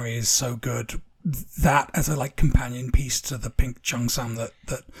Sean Connery is so good. that as a like companion piece to the pink cheongsam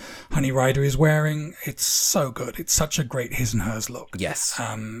that Honey Rider is wearing, it's so good. It's such a great his and hers look. Yes.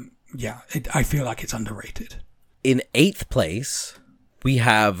 I feel like it's underrated. In 8th place, we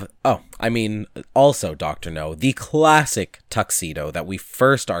have, also Dr. No, the classic tuxedo that we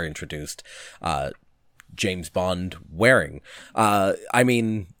first are introduced James Bond wearing.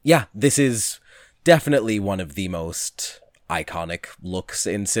 This is definitely one of the most iconic looks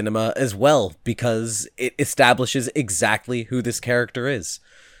in cinema as well, because it establishes exactly who this character is.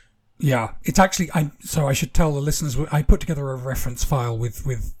 Yeah, it's actually, I should tell the listeners, I put together a reference file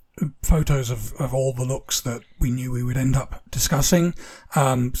with photos of all the looks that we knew we would end up discussing,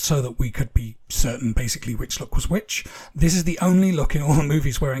 so that we could be certain basically which look was which. This is the only look in all the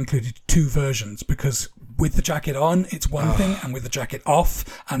movies where I included 2 versions, because with the jacket on, it's one thing, and with the jacket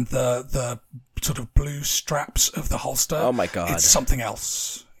off, and the sort of blue straps of the holster, oh my God, it's something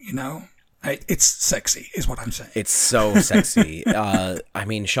else, you know? It's sexy, is what I'm saying. It's so sexy.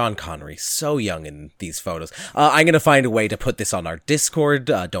 Sean Connery, so young in these photos. I'm going to find a way to put this on our Discord.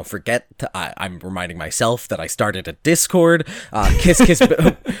 Don't forget, I'm reminding myself that I started a Discord. Kiss Kiss,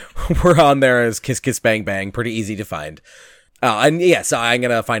 we're on there as Kiss Kiss Bang Bang. Pretty easy to find. So I'm going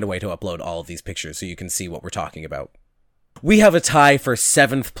to find a way to upload all of these pictures so you can see what we're talking about. We have a tie for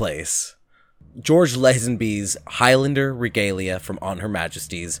 7th place. George Lazenby's Highlander regalia from On Her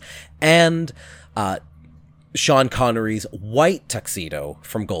Majesty's, and Sean Connery's white tuxedo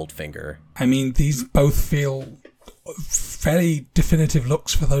from Goldfinger. I mean, these both feel very definitive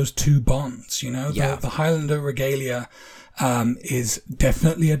looks for those 2 Bonds, you know? Yeah. The Highlander regalia is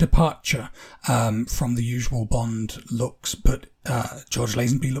definitely a departure from the usual Bond looks, but George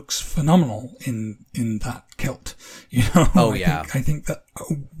Lazenby looks phenomenal in that kilt. You know, I think that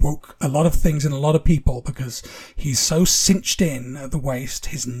woke a lot of things in a lot of people, because he's so cinched in at the waist.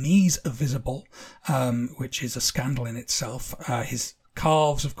 His knees are visible, which is a scandal in itself. His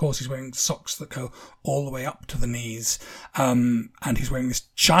calves, of course, he's wearing socks that go all the way up to the knees, and he's wearing this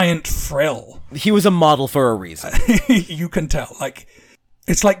giant frill. He was a model for a reason. You can tell,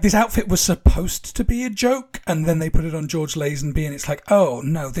 it's like this outfit was supposed to be a joke, and then they put it on George Lazenby, and it's like, oh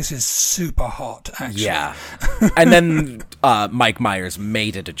no, this is super hot, actually. Yeah. And then Mike Myers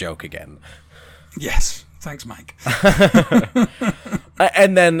made it a joke again. Yes. Thanks, Mike.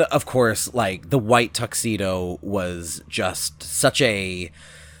 And then, of course, the white tuxedo was just such a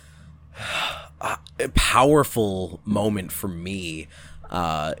powerful moment for me.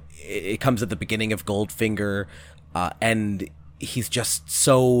 It comes at the beginning of Goldfinger, and he's just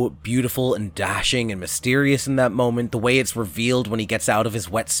so beautiful and dashing and mysterious in that moment. The way it's revealed when he gets out of his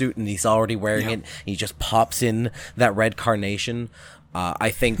wetsuit and he's already wearing it, and he just pops in that red carnation. I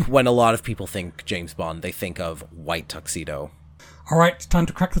think when a lot of people think James Bond, they think of white tuxedo. All right, time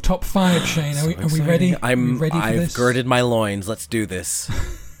to crack the top 5, Shane. Are we ready? I've girded my loins. Let's do this.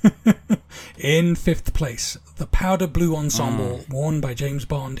 In 5th place, the powder blue ensemble worn by James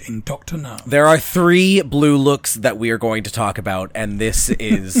Bond in Dr. No. There are 3 blue looks that we are going to talk about, and this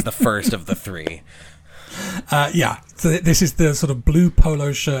is the first of the 3. So this is the sort of blue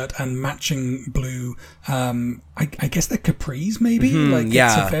polo shirt and matching blue, I guess they're capris, maybe?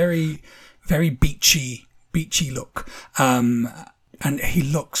 It's a very, very beachy look. And he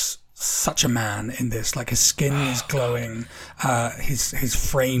looks such a man in this. His skin is glowing, his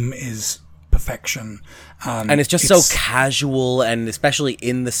frame is perfection. And it's just so casual, and especially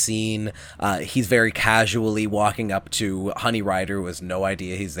in the scene, he's very casually walking up to Honey Rider, who has no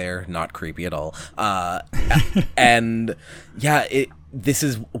idea he's there, not creepy at all. This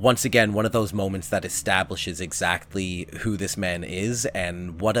is once again one of those moments that establishes exactly who this man is,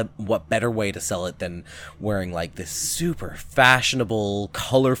 and what better way to sell it than wearing this super fashionable,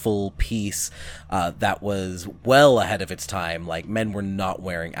 colorful piece that was well ahead of its time. Men were not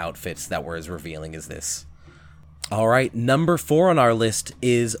wearing outfits that were as revealing as this. All right, number 4 on our list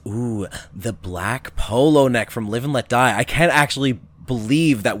is the black polo neck from Live and Let Die. I can't actually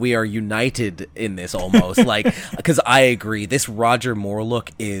believe that we are united in this almost, because I agree, this Roger Moore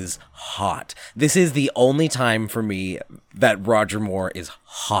look is hot. This is the only time for me that Roger Moore is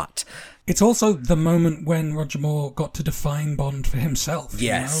hot. It's also the moment when Roger Moore got to define Bond for himself.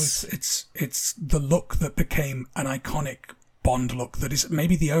 Yes. You know? It's the look that became an iconic Bond look that is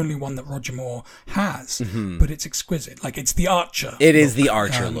maybe the only one that Roger Moore has, but it's exquisite. It's the Archer. It is the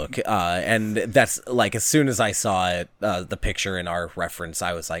Archer look, and that's as soon as I saw it, the picture in our reference,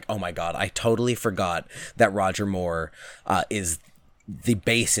 I was like, oh my god, I totally forgot that Roger Moore is the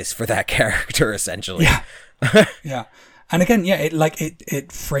basis for that character, essentially. Yeah. And again, yeah,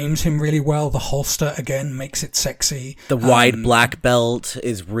 it frames him really well. The holster again makes it sexy. The wide black belt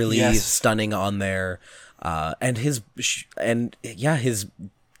is really Yes. stunning on there, and his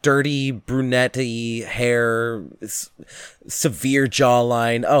dirty brunette-y hair, severe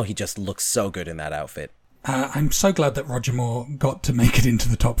jawline. Oh, he just looks so good in that outfit. I'm so glad that Roger Moore got to make it into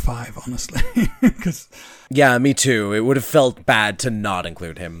the top 5, honestly. 'Cause Yeah, me too. It would have felt bad to not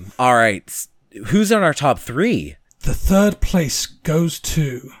include him. All right, who's on our top 3? the third place goes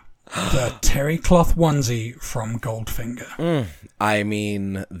to the terry cloth onesie from Goldfinger. I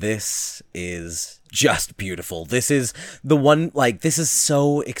mean, this is just beautiful. This is the one, like, this is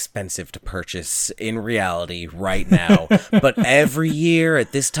so expensive to purchase in reality right now. But every year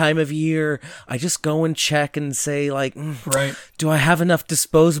at this time of year, I just go and check and say, like, Right. do I have enough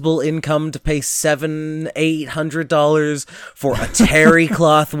disposable income to pay $700-800 for a terry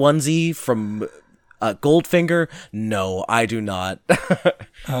cloth onesie from Goldfinger? No, I do not.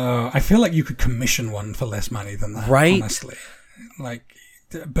 I feel like you could commission one for less money than that, Right? honestly. Like,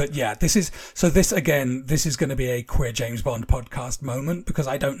 but yeah, this is going to be a queer James Bond podcast moment, because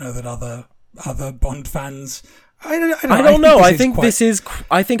I don't know that other Bond fans. I don't know. I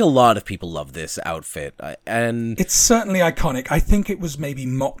think a lot of people love this outfit, and it's certainly iconic. I think it was maybe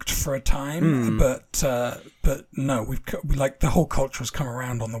mocked for a time, but no, like the whole culture has come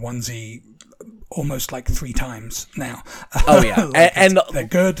around on the onesie almost like 3 times now. Oh yeah. Like and they're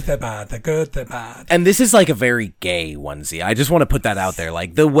good, they're bad, they're good, they're bad. And this is like a very gay onesie. I just want to put that out there.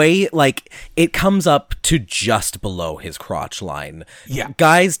 Like the way, like, it comes up to just below his crotch line. Yeah.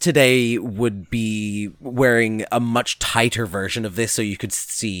 Guys today would be wearing a much tighter version of this so you could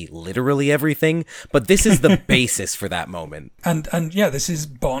see literally everything. But this is the basis for that moment. And yeah, this is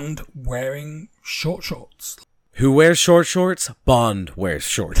Bond wearing short shorts. Who wears short shorts? Bond wears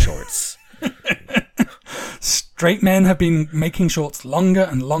short shorts. Straight men have been making shorts longer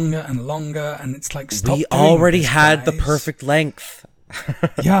and longer and longer, and it's like, stop. We doing already this, had the guys. perfect length.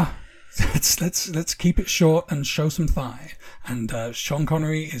 Yeah, let's keep it short and show some thigh. And Sean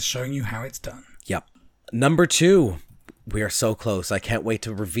Connery is showing you how it's done. Yep. Number 2. We are so close. I can't wait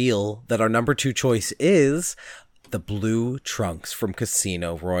to reveal that our number 2 choice is the blue trunks from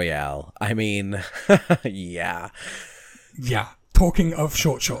Casino Royale. I mean, yeah. Yeah. Talking of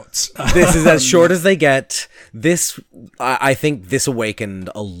short shorts. This is as short as they get. This, I think this awakened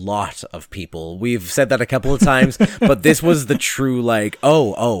a lot of people. We've said that a couple of times, but this was the true, like,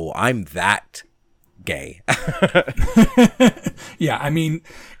 oh, I'm that gay. Yeah, I mean,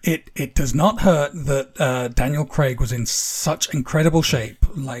 it does not hurt that Daniel Craig was in such incredible shape.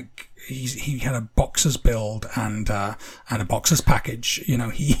 Like, he had a boxer's build and a boxer's package. You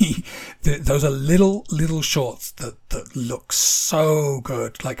know, those are little shorts that look so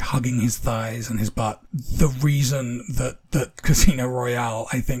good, like hugging his thighs and his butt. The reason that Casino Royale,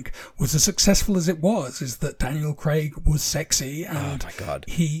 I think, was as successful as it was is that Daniel Craig was sexy, and Oh my God.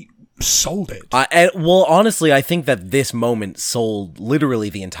 he sold it. Well, honestly, I think that this moment sold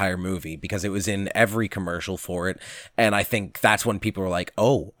literally the entire movie because it was in every commercial for it. And I think that's when people were like,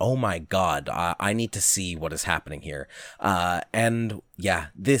 oh my God, I need to see what is happening here. And yeah,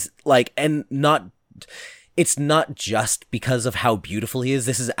 this, like, and it's not just because of how beautiful he is.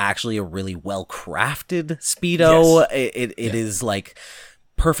 This is actually a really well-crafted Speedo. Yes. It is like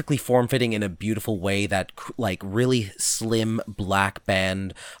perfectly form-fitting in a beautiful way, that like really slim black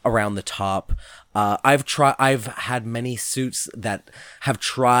band around the top. I've had many suits that have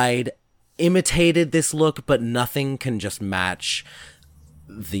imitated this look, but nothing can just match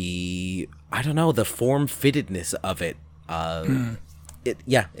the form-fittedness of it.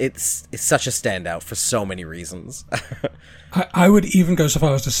 It's such a standout for so many reasons. I would even go so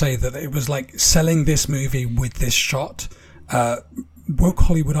far as to say that it was like selling this movie with this shot woke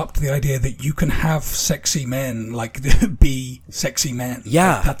Hollywood up to the idea that you can have sexy men, like, be sexy men.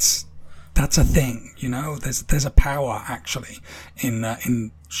 Yeah. Like, that's a thing, you know. There's a power actually in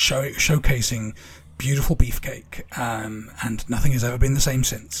showcasing beautiful beefcake, and nothing has ever been the same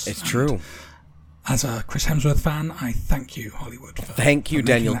since. It's true. As a Chris Hemsworth fan, I thank you, Hollywood. Thank you, for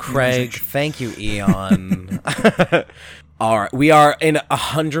Daniel making that Craig. realization. Thank you, Eon. All right, we are in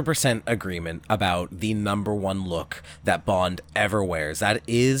 100% agreement about the number 1 look that Bond ever wears. That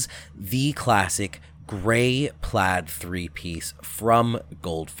is the classic gray plaid 3-piece from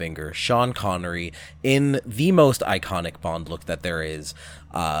Goldfinger. Sean Connery in the most iconic Bond look that there is.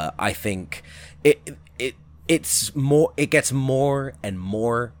 I think it gets more and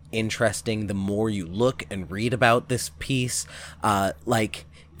more interesting the more you look and read about this piece. Like,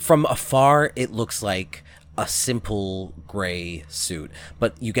 from afar, it looks like a simple gray suit,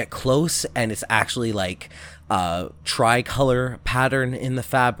 but you get close and it's actually like a tricolor pattern in the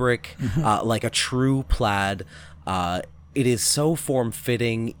fabric, like a true plaid. It is so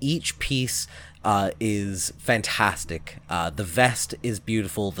form-fitting. Each piece is fantastic. The vest is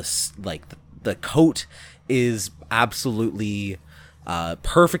beautiful. The coat is absolutely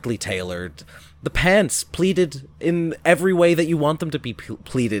perfectly tailored. The pants pleated in every way that you want them to be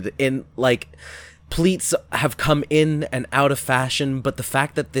pleated. In like, pleats have come in and out of fashion, but the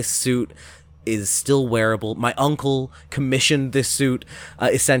fact that this suit is still wearable. My uncle commissioned this suit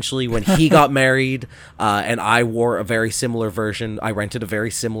essentially when he got married, and I wore a very similar version. I rented a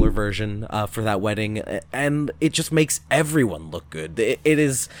very similar version for that wedding, and it just makes everyone look good.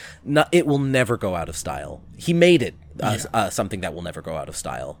 It will never go out of style. He made it something that will never go out of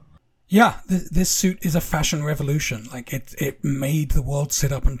style. Yeah, this suit is a fashion revolution. Like it made the world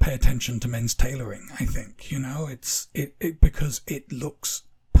sit up and pay attention to men's tailoring. I think, you know, it's because it looks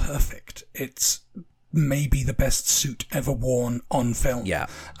perfect. It's maybe the best suit ever worn on film. Yeah.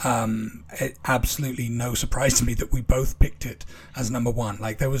 It absolutely no surprise to me that we both picked it as number one.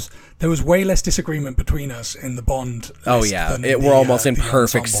 Like there was way less disagreement between us in the Bond list. Oh yeah, we're almost in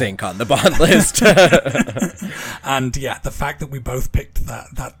perfect sync on the Bond list. And yeah, the fact that we both picked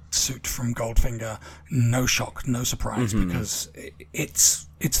that suit from Goldfinger, no shock, no surprise, because it's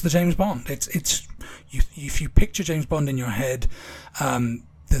the James Bond. If you picture James Bond in your head,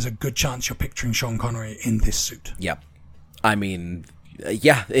 there's a good chance you're picturing Sean Connery in this suit. Yep. I mean,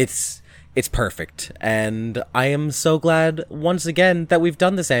 yeah, it's perfect, and I am so glad once again that we've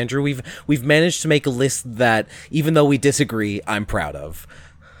done this, Andrew. We've managed to make a list that, even though we disagree, I'm proud of.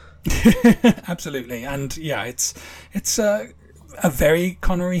 Absolutely, and yeah, it's a very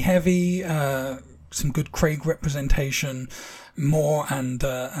Connery heavy, some good Craig representation. Moore and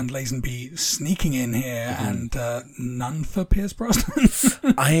Lazenby sneaking in here, and none for Pierce Brosnan.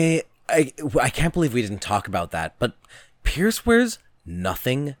 I can't believe we didn't talk about that, but Pierce wears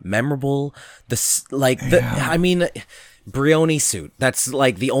nothing memorable. I mean, Brioni suit. That's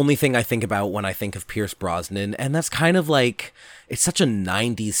like the only thing I think about when I think of Pierce Brosnan, and that's kind of like, it's such a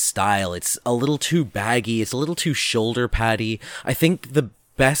 90s style. It's a little too baggy. It's a little too shoulder paddy. I think the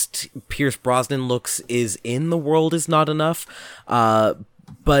best Pierce Brosnan looks is in The World Is Not Enough,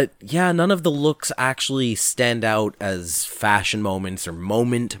 but yeah, none of the looks actually stand out as fashion moments or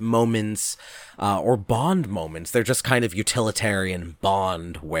moments or Bond moments. They're just kind of utilitarian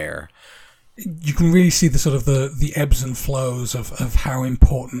Bond wear. You can really see the sort of the ebbs and flows of how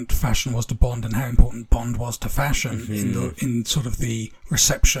important fashion was to Bond and how important Bond was to fashion in sort of the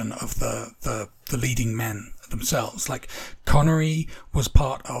reception of the leading men themselves. Like, Connery was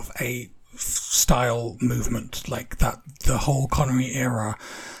part of a style movement, like that. The whole Connery era,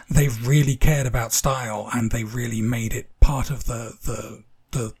 they really cared about style, and they really made it part of the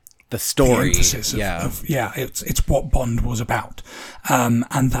story, the emphasis it's what Bond was about,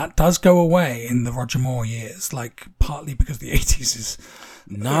 and that does go away in the Roger Moore years, like partly because the 80s is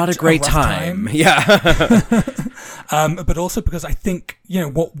not a great time. But also because I think, you know,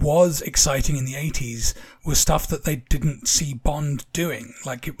 what was exciting in the 80s was stuff that they didn't see Bond doing.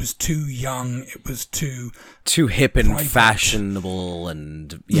 Like, it was too young, it was too hip and private, fashionable,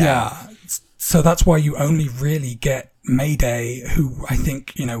 and so that's why you only really get Mayday, who I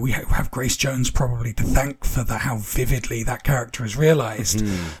think, you know, we have Grace Jones probably to thank for how vividly that character is realized.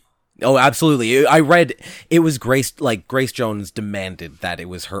 Oh, absolutely. I read it was Grace Jones demanded that it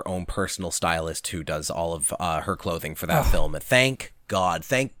was her own personal stylist who does all of her clothing for that film. Thank God.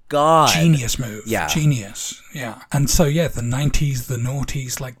 Genius move. Yeah. Genius. Yeah. And so, yeah, the 90s, the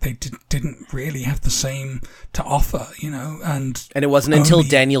noughties, like, they didn't really have the same to offer, you know, and it wasn't until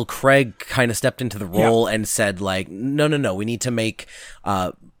Daniel Craig kind of stepped into the role and said, like, no, we need to make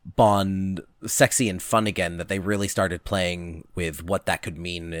Bond sexy and fun again, that they really started playing with what that could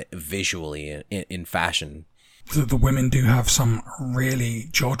mean visually in fashion. The women do have some really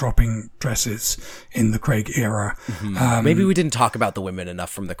jaw-dropping dresses in the Craig era. Maybe we didn't talk about the women enough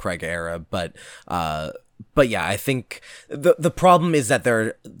from the Craig era, but yeah, I think the problem is that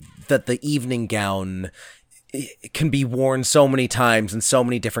the evening gown, it can be worn so many times in so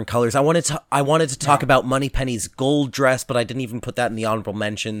many different colors. I wanted to talk about Moneypenny's gold dress, but I didn't even put that in the honorable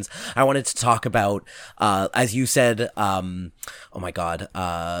mentions. I wanted to talk about, as you said, oh my God,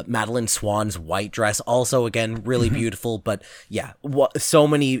 Madeline Swan's white dress, also again really beautiful. But yeah, so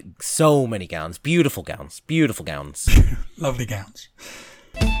many gowns, beautiful gowns, lovely gowns.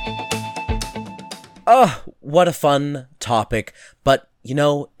 Oh, what a fun topic! But you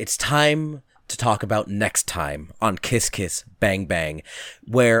know, it's time to talk about next time on Kiss Kiss Bang Bang,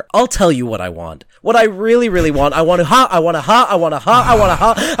 where I'll tell you what I want. What I really, really want. I want to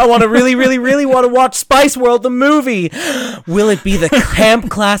really, really, really want to watch Spice World, the movie. Will it be the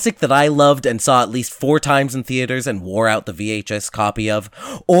camp classic that I loved and saw at least 4 times in theaters and wore out the VHS copy of?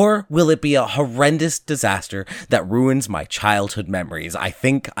 Or will it be a horrendous disaster that ruins my childhood memories? I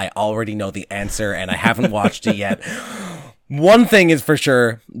think I already know the answer and I haven't watched it yet. One thing is for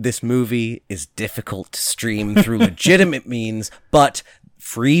sure, this movie is difficult to stream through legitimate means, but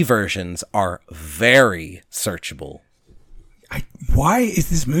free versions are very searchable. Why is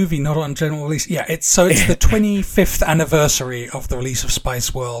this movie not on general release? Yeah, it's the 25th anniversary of the release of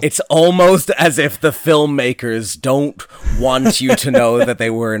Spice World. It's almost as if the filmmakers don't want you to know that they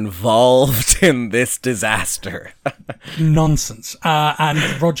were involved in this disaster. Nonsense.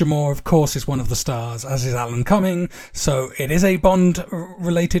 And Roger Moore, of course, is one of the stars, as is Alan Cumming. So it is a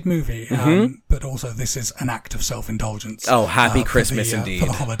Bond-related movie. But also this is an act of self-indulgence. Oh, happy Christmas indeed. For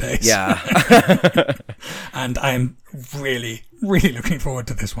the holidays. Yeah. And I am really, really looking forward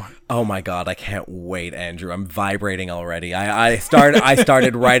to this one. Oh my god, I can't wait, Andrew. I'm vibrating already. I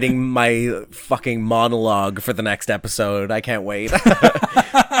started writing my fucking monologue for the next episode. I can't wait.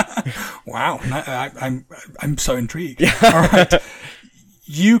 Wow, I'm so intrigued. Yeah. All right.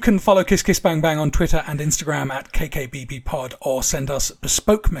 You can follow Kiss Kiss Bang Bang on Twitter and Instagram at KKBBpod, or send us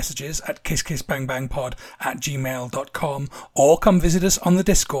bespoke messages at kisskissbangbangpod@gmail.com, or come visit us on the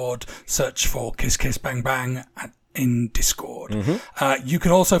Discord. Search for Kiss Kiss Bang Bang in Discord. You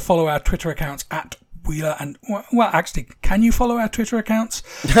can also follow our Twitter accounts at Wheeler and... Well, actually, can you follow our Twitter accounts?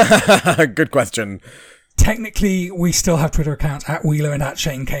 Good question. Technically, we still have Twitter accounts at Wheeler and at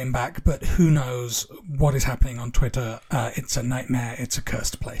Shane Came Back, but who knows what is happening on Twitter. It's a nightmare. It's a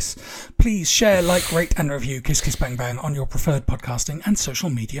cursed place. Please share, like, rate, and review Kiss Kiss Bang Bang on your preferred podcasting and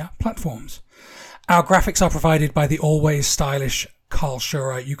social media platforms. Our graphics are provided by the always stylish Carl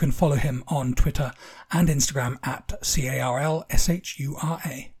Schurer. You can follow him on Twitter and Instagram at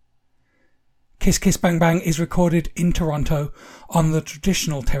CarlShura. Kiss Kiss Bang Bang is recorded in Toronto on the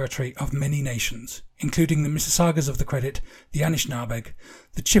traditional territory of many nations, including the Mississaugas of the Credit, the Anishinaabeg,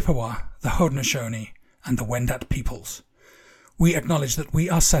 the Chippewa, the Haudenosaunee, and the Wendat peoples. We acknowledge that we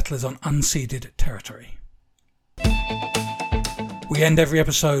are settlers on unceded territory. We end every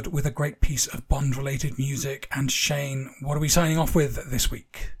episode with a great piece of Bond-related music, and Shane, what are we signing off with this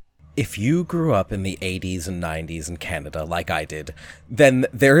week? If you grew up in the 80s and 90s in Canada like I did, then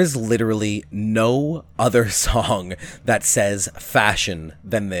there is literally no other song that says fashion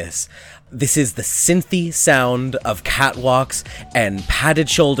than this. This is the synthy sound of catwalks and padded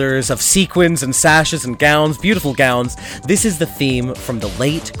shoulders, of sequins and sashes and gowns, beautiful gowns. This is the theme from the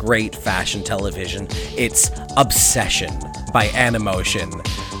late, great fashion television. It's Obsession by Animotion.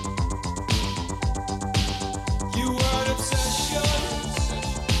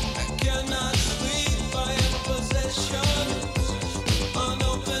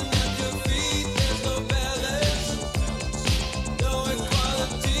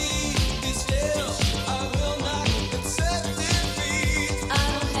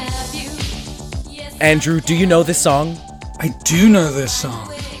 Andrew, do you know this song? I do know this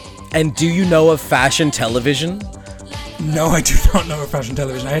song. And do you know of fashion television? No, I do not know of fashion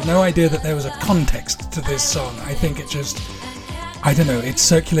television. I had no idea that there was a context to this song. I think it just, I don't know, it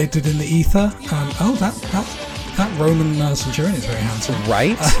circulated in the ether. That Roman centurion is very handsome.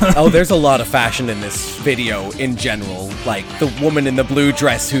 Right? Oh, there's a lot of fashion in this video in general. Like the woman in the blue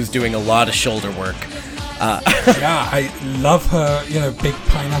dress who's doing a lot of shoulder work. Yeah, I love her, big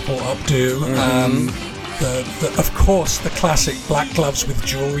pineapple updo. Of course, the classic black gloves with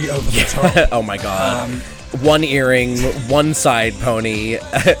jewelry over the top. Oh my god. One earring, one side pony.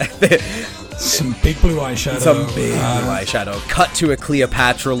 Some big blue eyeshadow. Cut to a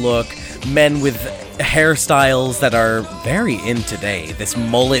Cleopatra look. Men with hairstyles that are very in today. This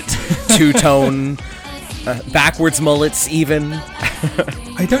mullet, two-tone, backwards mullets even.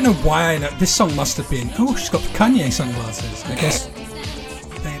 I don't know why I know. This song must have been... Oh, she's got the Kanye sunglasses. I guess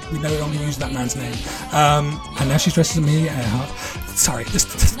we no longer use that man's name. And now she's dressed as Amelia Earhart. Sorry, there's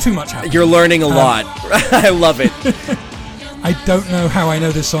too much happening. You're learning a lot. I love it. I don't know how I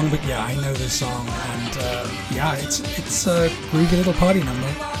know this song, but yeah, I know this song. And it's a groovy little party number.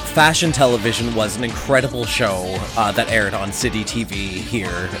 Fashion Television was an incredible show that aired on City TV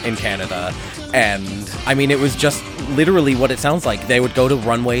here in Canada. And, I mean, it was just literally what it sounds like. They would go to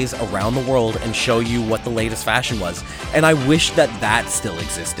runways around the world and show you what the latest fashion was. And I wish that still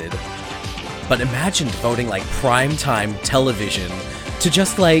existed. But imagine devoting, primetime television to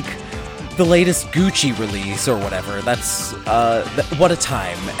just, the latest Gucci release or whatever. That's, what a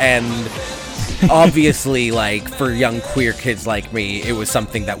time. And obviously, like, for young queer kids like me, it was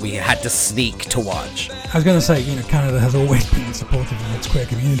something that we had to sneak to watch. I was going to say, Canada has always been supportive of its queer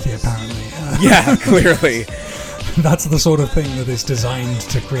community, apparently. Yeah, clearly. That's the sort of thing that is designed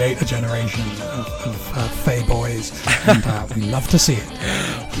to create a generation of fey boys, and we love to see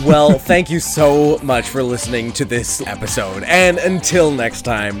it. Well, thank you so much for listening to this episode, and until next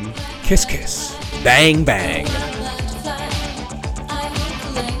time, kiss kiss, bang bang.